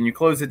steak and you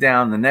close it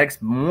down the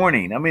next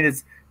morning. I mean,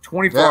 it's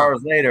 24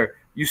 hours later.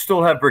 You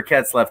still have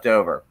briquettes left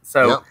over.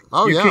 So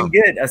you can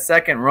get a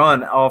second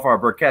run off our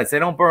briquettes. They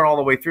don't burn all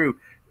the way through.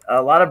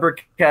 A lot of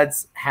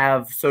briquettes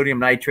have sodium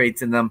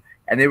nitrates in them,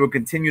 and they will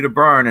continue to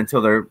burn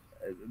until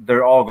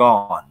they're all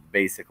gone,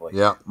 basically.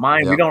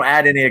 Mine, we don't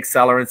add any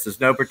accelerants.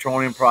 There's no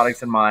petroleum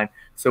products in mine.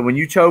 So when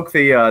you choke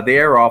the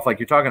air off, like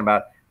you're talking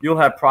about, you'll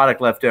have product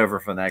left over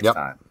for the next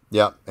time.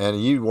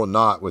 And you will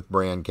not with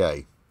brand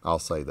K. I'll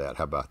say that.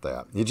 How about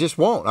that? You just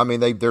won't. I mean,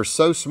 they're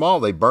so small,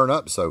 they burn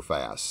up so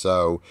fast.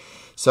 So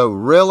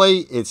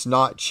really, it's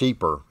not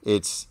cheaper.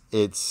 It's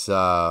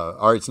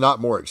not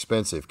more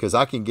expensive, because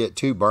I can get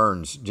two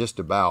burns just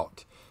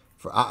about.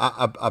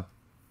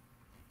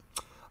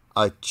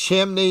 A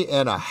chimney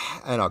and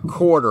a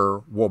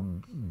quarter will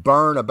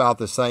burn about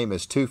the same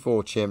as two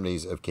full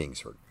chimneys of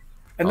Kingsford.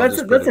 And that's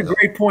a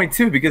great point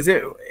too, because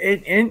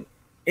in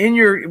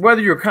your,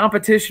 whether your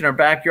competition or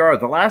backyard,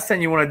 the last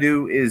thing you want to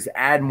do is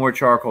add more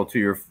charcoal to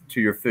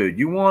your food.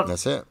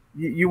 That's it.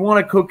 You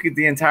want to cook it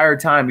the entire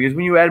time, because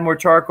when you add more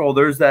charcoal,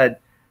 there's a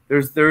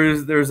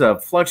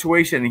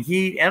fluctuation in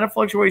heat and a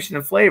fluctuation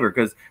in flavor.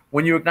 Because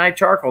when you ignite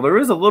charcoal, there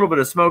is a little bit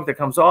of smoke that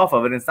comes off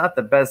of it. And it's not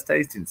the best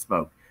tasting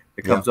smoke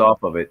that comes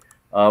off of it.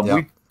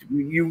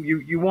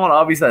 You want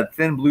obviously that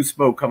thin blue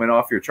smoke coming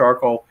off your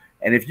charcoal,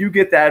 and if you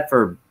get that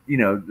for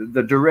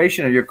the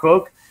duration of your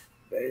cook,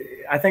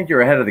 I think you're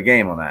ahead of the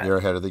game on that. You're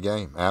ahead of the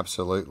game,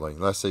 absolutely.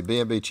 Let's see,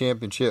 B&B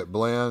Championship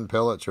blend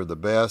pellets are the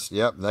best.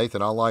 Yep,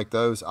 Nathan, I like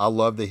those. I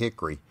love the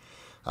hickory.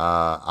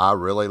 I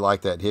really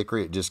like that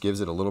hickory. It just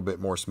gives it a little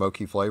bit more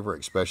smoky flavor,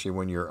 especially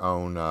when you're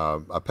on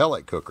a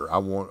pellet cooker. I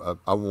want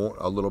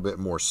a little bit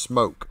more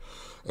smoke,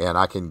 and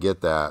I can get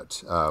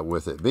that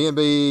with it.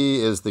 B&B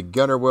is the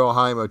Gunnar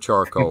Wilhelm of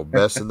charcoal,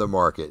 best in the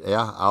market.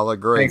 Yeah, I'll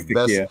agree.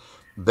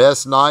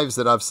 Best knives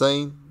that I've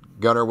seen,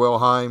 Gunnar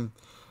Wilhelm.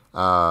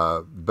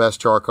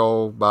 Best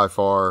charcoal by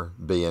far,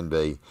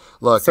 B&B.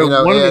 Look, so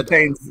one of the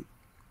things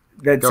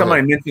that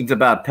somebody mentions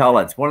about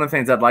pellets, one of the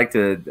things I'd like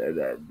to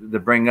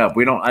bring up,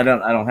 I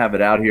don't have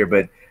it out here,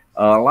 but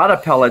a lot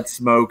of pellet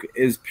smoke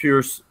is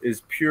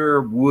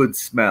pure wood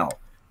smell,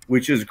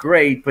 which is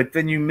great, but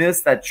then you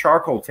miss that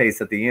charcoal taste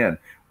at the end.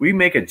 We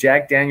make a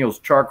Jack Daniel's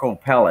charcoal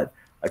pellet.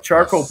 A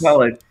charcoal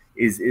pellet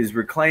is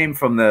reclaimed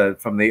from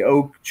the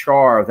oak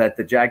char that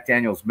the Jack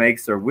Daniel's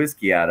makes their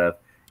whiskey out of,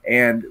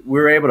 and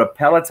we're able to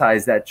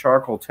pelletize that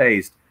charcoal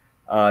taste,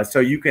 so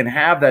you can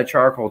have that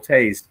charcoal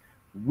taste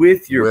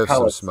with your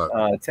pellet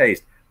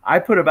taste. I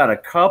put about a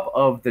cup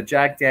of the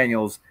Jack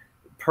Daniel's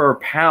per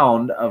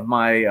pound of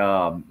my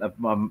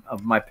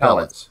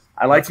pellets.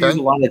 I like to use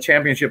a lot of the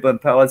championship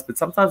blend pellets, but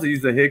sometimes I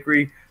use the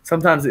hickory.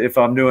 Sometimes if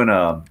I'm doing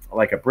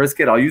like a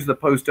brisket, I'll use the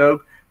post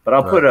oak, but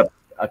I'll put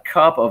a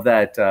cup of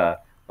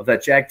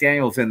that Jack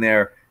Daniel's in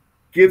there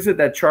gives it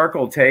that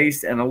charcoal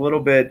taste and a little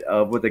bit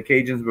of what the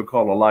Cajuns would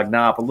call a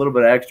lagnop, a little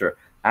bit extra.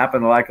 I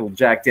happen to like a little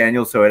Jack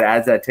Daniels, so it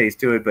adds that taste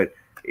to it. But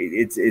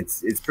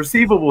it's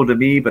perceivable to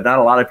me, but not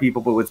a lot of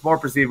people. But what's more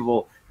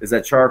perceivable is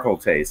that charcoal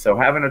taste. So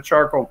having a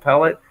charcoal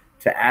pellet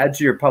to add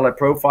to your pellet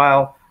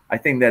profile, I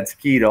think that's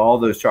key to all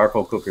those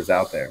charcoal cookers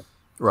out there.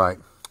 Right.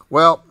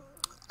 Well,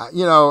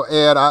 you know,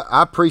 Ed,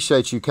 I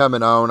appreciate you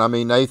coming on. I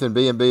mean, Nathan,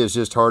 B&B is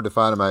just hard to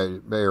find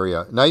in my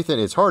area. Nathan,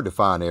 it's hard to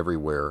find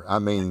everywhere. I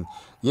mean,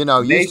 you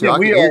know, Nathan,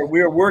 we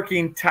are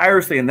working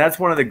tirelessly, and that's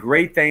one of the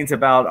great things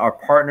about our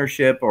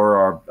partnership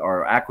or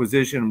our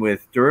acquisition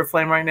with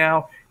Duraflame right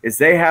now is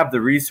they have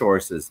the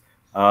resources.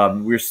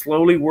 We're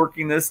slowly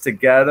working this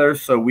together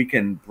so we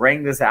can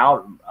bring this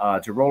out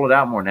to roll it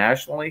out more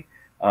nationally.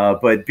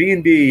 But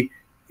B&B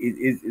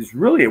is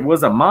really, it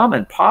was a mom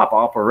and pop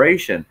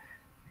operation.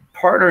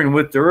 Partnering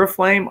with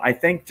Duraflame, I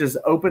think, just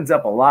opens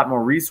up a lot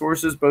more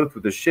resources, both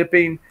with the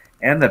shipping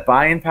and the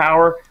buying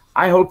power.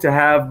 I hope to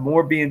have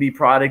more B&B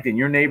product in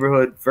your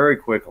neighborhood very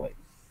quickly.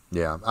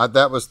 Yeah,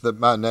 that was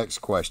my next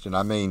question.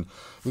 I mean,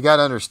 you got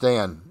to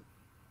understand,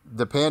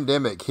 the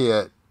pandemic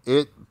hit,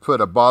 it put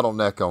a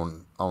bottleneck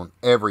on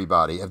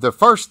everybody. The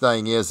first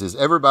thing is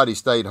everybody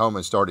stayed home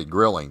and started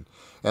grilling,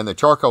 and the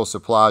charcoal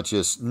supply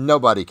just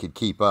nobody could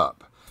keep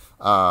up.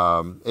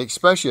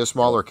 Especially a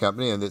smaller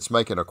company and it's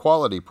making a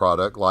quality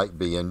product like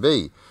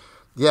B&B.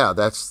 Yeah,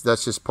 that's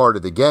just part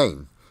of the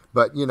game.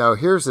 But, you know,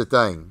 here's the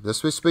thing.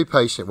 Just be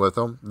patient with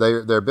them.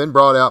 They've been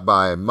brought out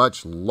by a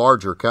much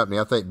larger company.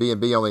 I think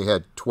B&B only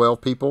had 12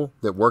 people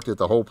that worked at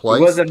the whole place.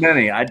 It wasn't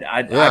many. I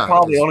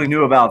probably only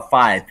knew about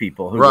 5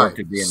 people who worked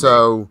at B&B.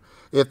 So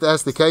if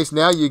that's the case,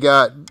 now you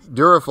got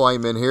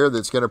Duraflame in here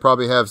that's going to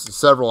probably have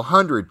several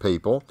hundred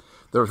people.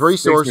 The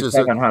resources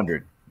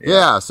 700.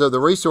 Yeah, so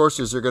the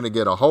resources are going to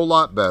get a whole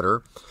lot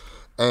better.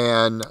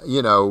 And,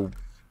 you know,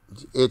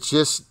 it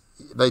just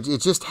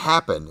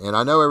happened. And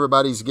I know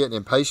everybody's getting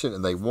impatient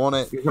and they want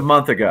it. It was a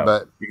month ago.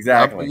 But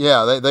exactly.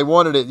 They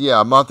wanted it,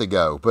 a month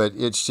ago. But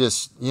it's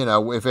just, you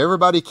know, if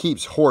everybody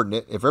keeps hoarding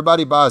it, if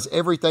everybody buys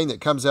everything that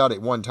comes out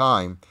at one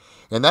time,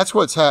 and that's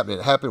what's happening.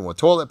 It happened with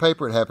toilet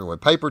paper. It happened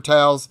with paper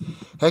towels.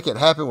 Heck, it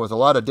happened with a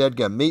lot of dead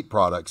gum meat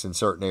products in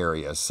certain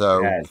areas.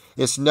 So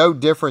It's no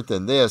different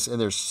than this. And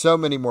there's so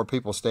many more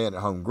people staying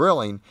at home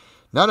grilling.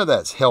 None of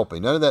that's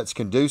helping. None of that's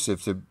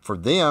conducive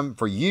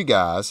for you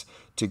guys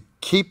to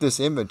keep this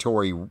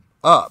inventory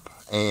up.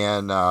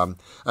 And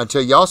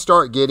until y'all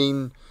start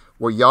getting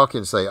where y'all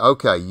can say,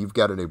 okay, you've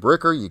got a new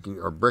bricker,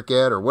 or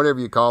briquette, or whatever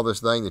you call this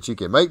thing, that you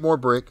can make more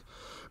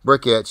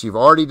briquettes. You've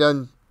already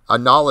done a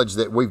knowledge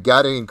that we've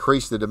got to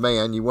increase the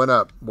demand. You went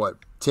up,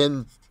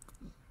 10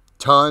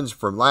 tons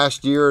from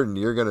last year, and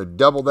you're going to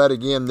double that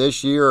again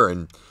this year,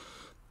 and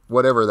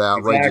whatever the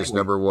outrageous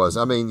number was.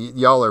 I mean,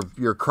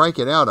 you're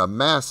cranking out a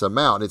mass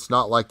amount. It's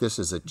not like this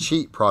is a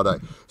cheap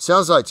product.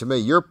 Sounds like to me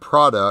your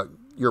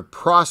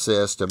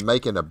process to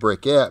making a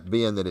briquette,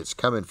 being that it's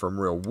coming from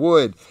real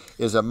wood,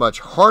 is a much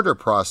harder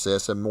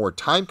process and more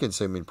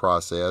time-consuming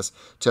process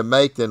to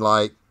make than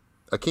like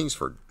a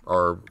Kingsford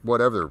or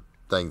whatever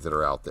things that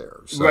are out there.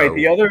 So, right.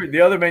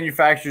 The other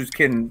manufacturers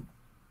can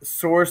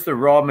source the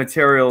raw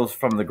materials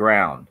from the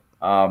ground.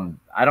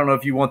 I don't know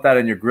if you want that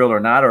on your grill or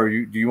not, or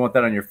do you want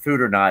that on your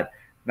food or not?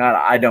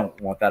 I don't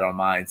want that on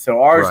mine.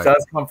 So ours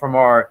does come from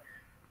our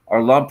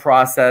lump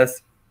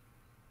process.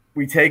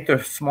 We take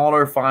the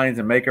smaller fines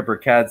and make our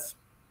briquettes,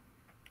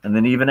 and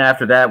then even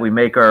after that, we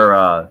make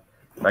our.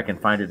 If I can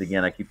find it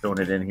again, I keep throwing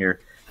it in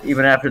here.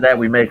 Even after that,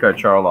 we make our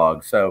char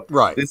logs. So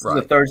this is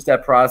the third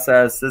step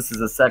process. This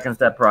is a second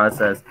step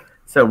process.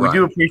 So we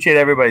do appreciate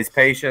everybody's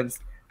patience.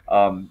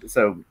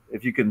 So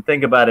if you can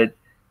think about it,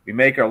 we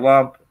make our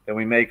lump, then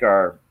we make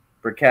our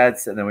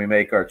briquettes, and then we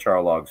make our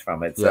char logs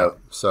from it. So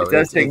it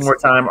does take more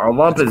time. Our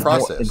lump is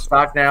in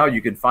stock now.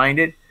 You can find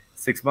it.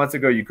 6 months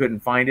ago, you couldn't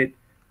find it.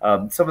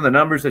 Some of the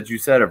numbers that you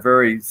said are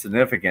very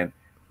significant.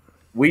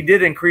 We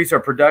did increase our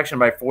production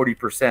by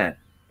 40%.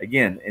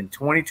 Again, in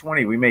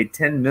 2020, we made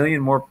 10 million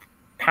more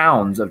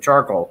pounds of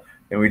charcoal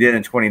than we did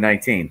in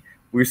 2019.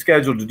 We're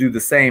scheduled to do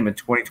the same in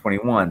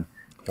 2021.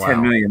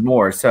 10 million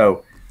more.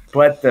 So,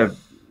 but the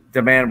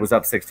demand was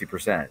up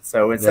 60%.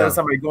 So instead of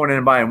somebody going in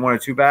and buying 1 or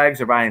 2 bags,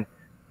 they're buying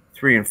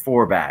 3 and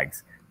 4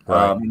 bags.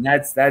 And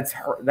that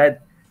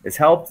has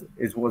helped.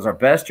 It was our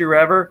best year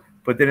ever,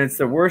 but then it's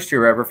the worst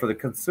year ever for the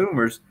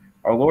consumers,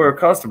 our loyal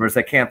customers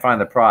that can't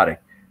find the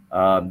product.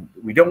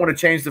 We don't want to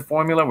change the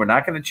formula. We're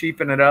not going to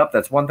cheapen it up.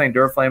 That's one thing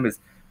Duraflame is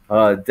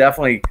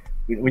definitely.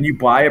 When you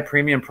buy a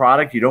premium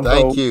product, you don't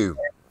Thank you.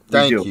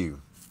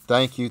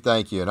 Thank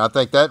you. And I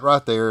think that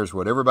right there is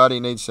what everybody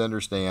needs to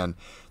understand.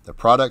 The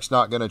product's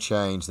not going to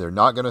change. They're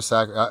not going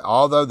to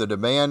although the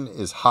demand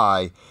is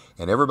high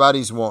and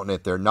everybody's wanting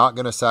it, they're not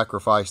going to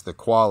sacrifice the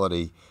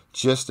quality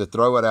just to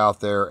throw it out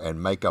there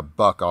and make a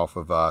buck off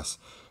of us.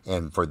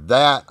 And for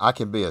that, I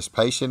can be as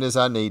patient as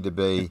I need to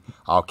be.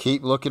 I'll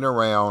keep looking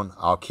around.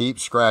 I'll keep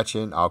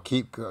scratching. I'll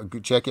keep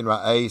checking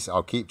my ACE.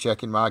 I'll keep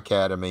checking my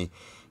Academy.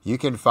 You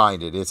can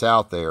find it. It's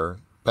out there.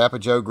 Papa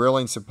Joe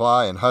Grilling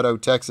Supply in Hutto,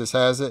 Texas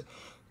has it.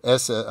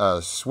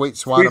 Sweet Sweet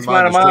Swine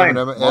Swine of of Mine,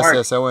 Mine, Mark.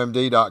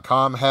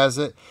 SSOMD.com has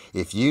it.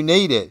 If you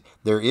need it,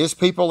 there is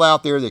people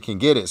out there that can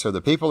get it. So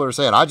the people that are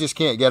saying, I just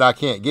can't get, I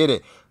can't get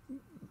it.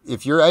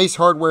 If your Ace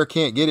Hardware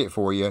can't get it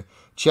for you,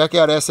 check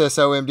out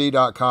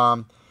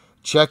SSOMD.com.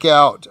 Check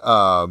out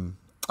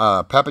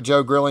Papa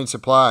Joe Grilling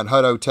Supply in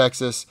Hutto,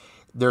 Texas.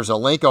 There's a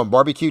link on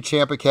Barbecue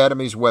Champ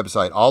Academy's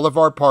website. All of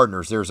our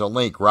partners, there's a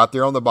link right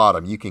there on the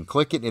bottom. You can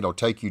click it and it'll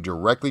take you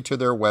directly to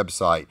their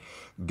website.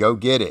 Go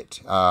get it.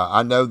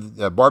 I know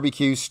the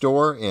barbecue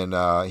store in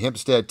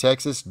Hempstead,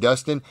 Texas,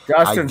 Dustin.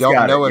 Dustin's I don't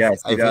got know it.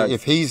 Yes,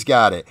 if he's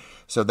got it.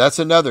 So that's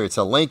another. It's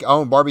a link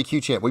on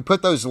Barbecue Champ. We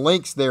put those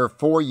links there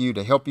for you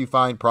to help you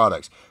find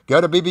products. Go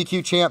to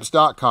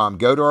bbqchamps.com.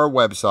 Go to our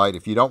website.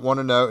 If you don't want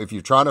to know, if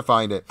you're trying to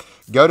find it,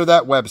 go to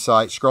that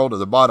website. Scroll to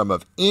the bottom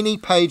of any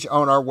page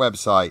on our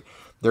website.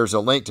 There's a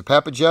link to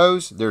Papa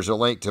Joe's. There's a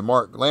link to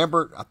Mark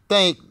Lambert. I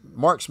think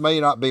Mark's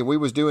may not be. We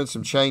was doing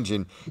some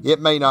changing.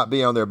 It may not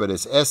be on there, but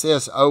it's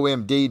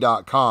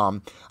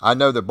ssomd.com. I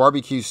know the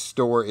barbecue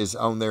store is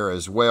on there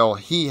as well.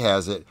 He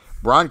has it.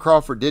 Brian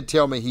Crawford did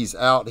tell me he's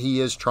out. He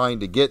is trying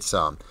to get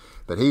some,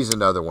 but he's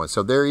another one.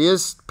 So there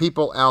is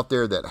people out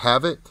there that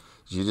have it.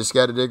 You just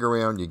got to dig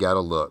around. You got to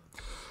look.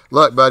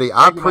 Look, buddy,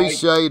 I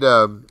appreciate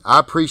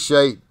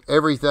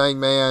everything,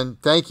 man.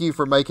 Thank you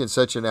for making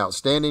such an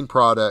outstanding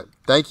product.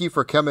 Thank you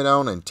for coming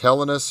on and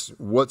telling us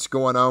what's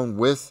going on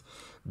with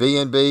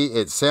B&B.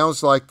 It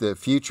sounds like the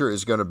future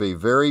is going to be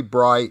very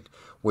bright.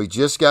 We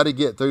just got to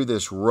get through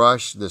this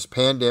rush, this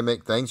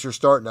pandemic. Things are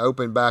starting to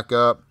open back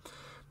up.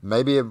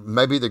 Maybe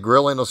the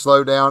grilling will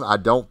slow down. I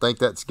don't think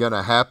that's going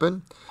to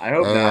happen. I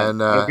hope not.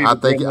 And I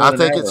think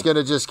it's going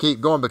to just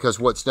keep going because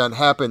what's done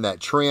happened, that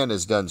trend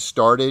has done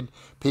started.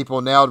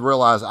 People now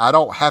realize I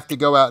don't have to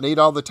go out and eat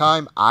all the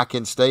time. I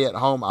can stay at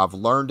home. I've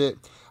learned it.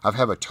 I've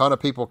had a ton of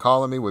people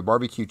calling me with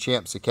Barbecue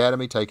Champs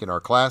Academy, taking our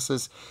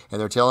classes,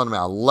 and they're telling me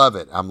I love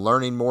it. I'm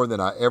learning more than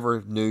I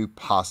ever knew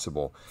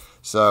possible.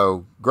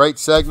 So, great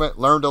segment.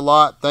 Learned a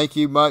lot. Thank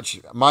you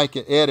much, Mike,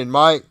 Ed, and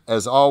Mike.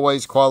 As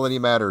always, quality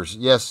matters.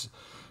 Yes,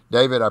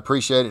 David, I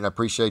appreciate it, and I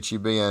appreciate you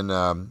being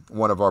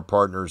one of our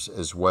partners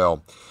as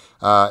well.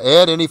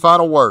 Ed, any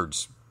final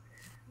words?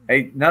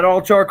 Hey, not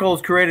all charcoal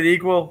is created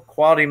equal.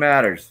 Quality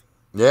matters.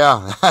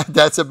 Yeah,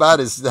 that's about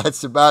as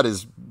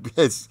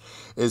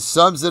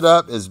sums it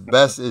up as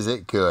best as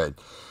it could.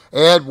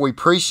 Ed, we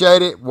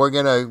appreciate it.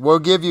 We'll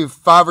give you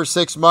 5 or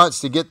 6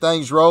 months to get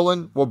things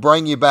rolling. We'll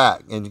bring you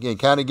back and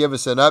kind of give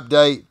us an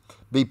update.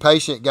 Be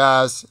patient,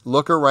 guys.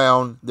 Look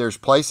around. There's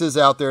places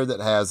out there that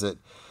has it.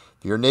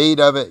 If you're in need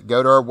of it,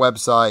 go to our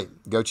website.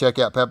 Go check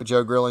out Papa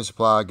Joe Grilling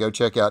Supply. Go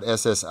check out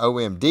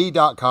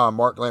ssomd.com.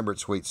 Mark Lambert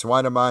Sweet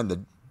Swine of Mine,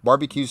 the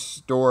barbecue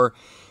store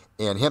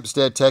in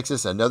Hempstead,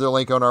 Texas. Another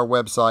link on our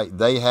website.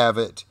 They have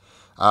it.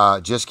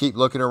 Just keep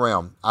looking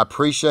around. I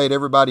appreciate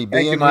everybody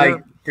being here. Thank you,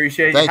 Mike.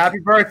 Appreciate it. Happy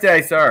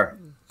birthday, sir.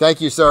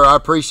 Thank you, sir. I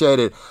appreciate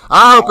it.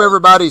 I hope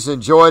everybody's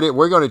enjoyed it.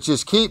 We're going to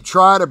just keep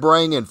trying to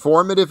bring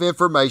informative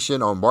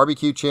information on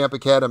Barbecue Champ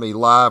Academy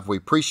Live. We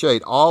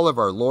appreciate all of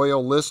our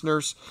loyal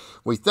listeners.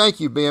 We thank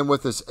you being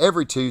with us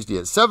every Tuesday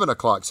at 7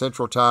 o'clock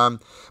Central Time.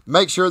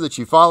 Make sure that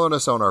you follow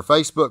us on our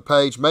Facebook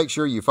page. Make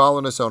sure you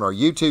follow us on our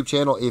YouTube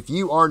channel. If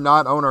you are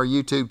not on our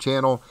YouTube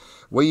channel,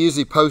 we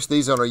usually post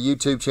these on our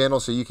YouTube channel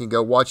so you can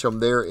go watch them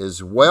there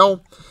as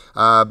well.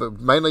 But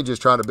mainly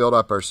just trying to build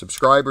up our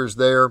subscribers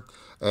there.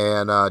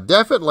 And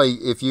definitely,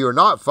 if you are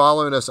not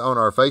following us on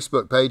our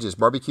Facebook page, it's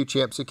Barbecue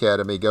Champs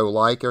Academy. Go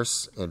like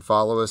us and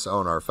follow us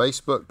on our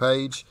Facebook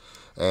page.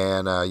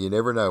 And you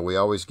never know. We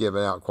always give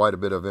out quite a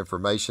bit of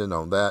information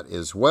on that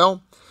as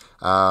well.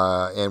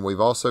 And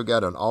we've also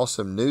got an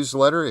awesome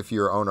newsletter if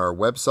you're on our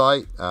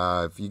website.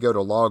 If you go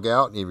to log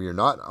out, and if you're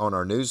not on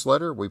our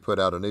newsletter, we put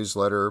out a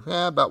newsletter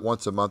about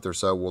once a month or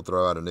so. We'll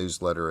throw out a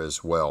newsletter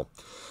as well.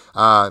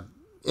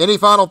 Any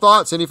final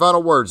thoughts? Any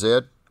final words,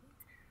 Ed?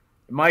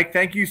 Mike,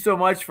 thank you so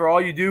much for all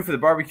you do for the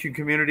barbecue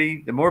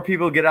community. The more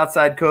people get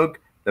outside cook,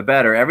 the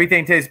better.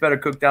 Everything tastes better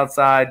cooked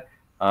outside.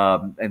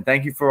 And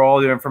thank you for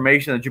all the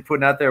information that you're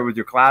putting out there with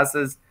your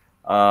classes.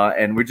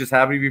 And we're just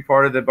happy to be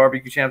part of the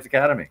Barbecue Champs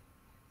Academy.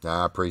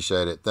 I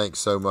appreciate it. Thanks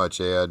so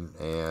much, Ed.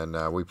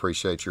 And we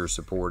appreciate your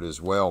support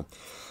as well.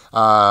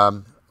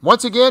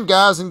 Once again,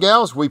 guys and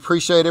gals, we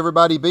appreciate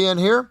everybody being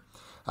here.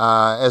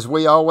 As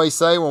we always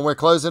say when we're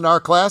closing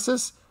our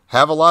classes,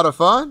 have a lot of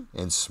fun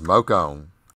and smoke on.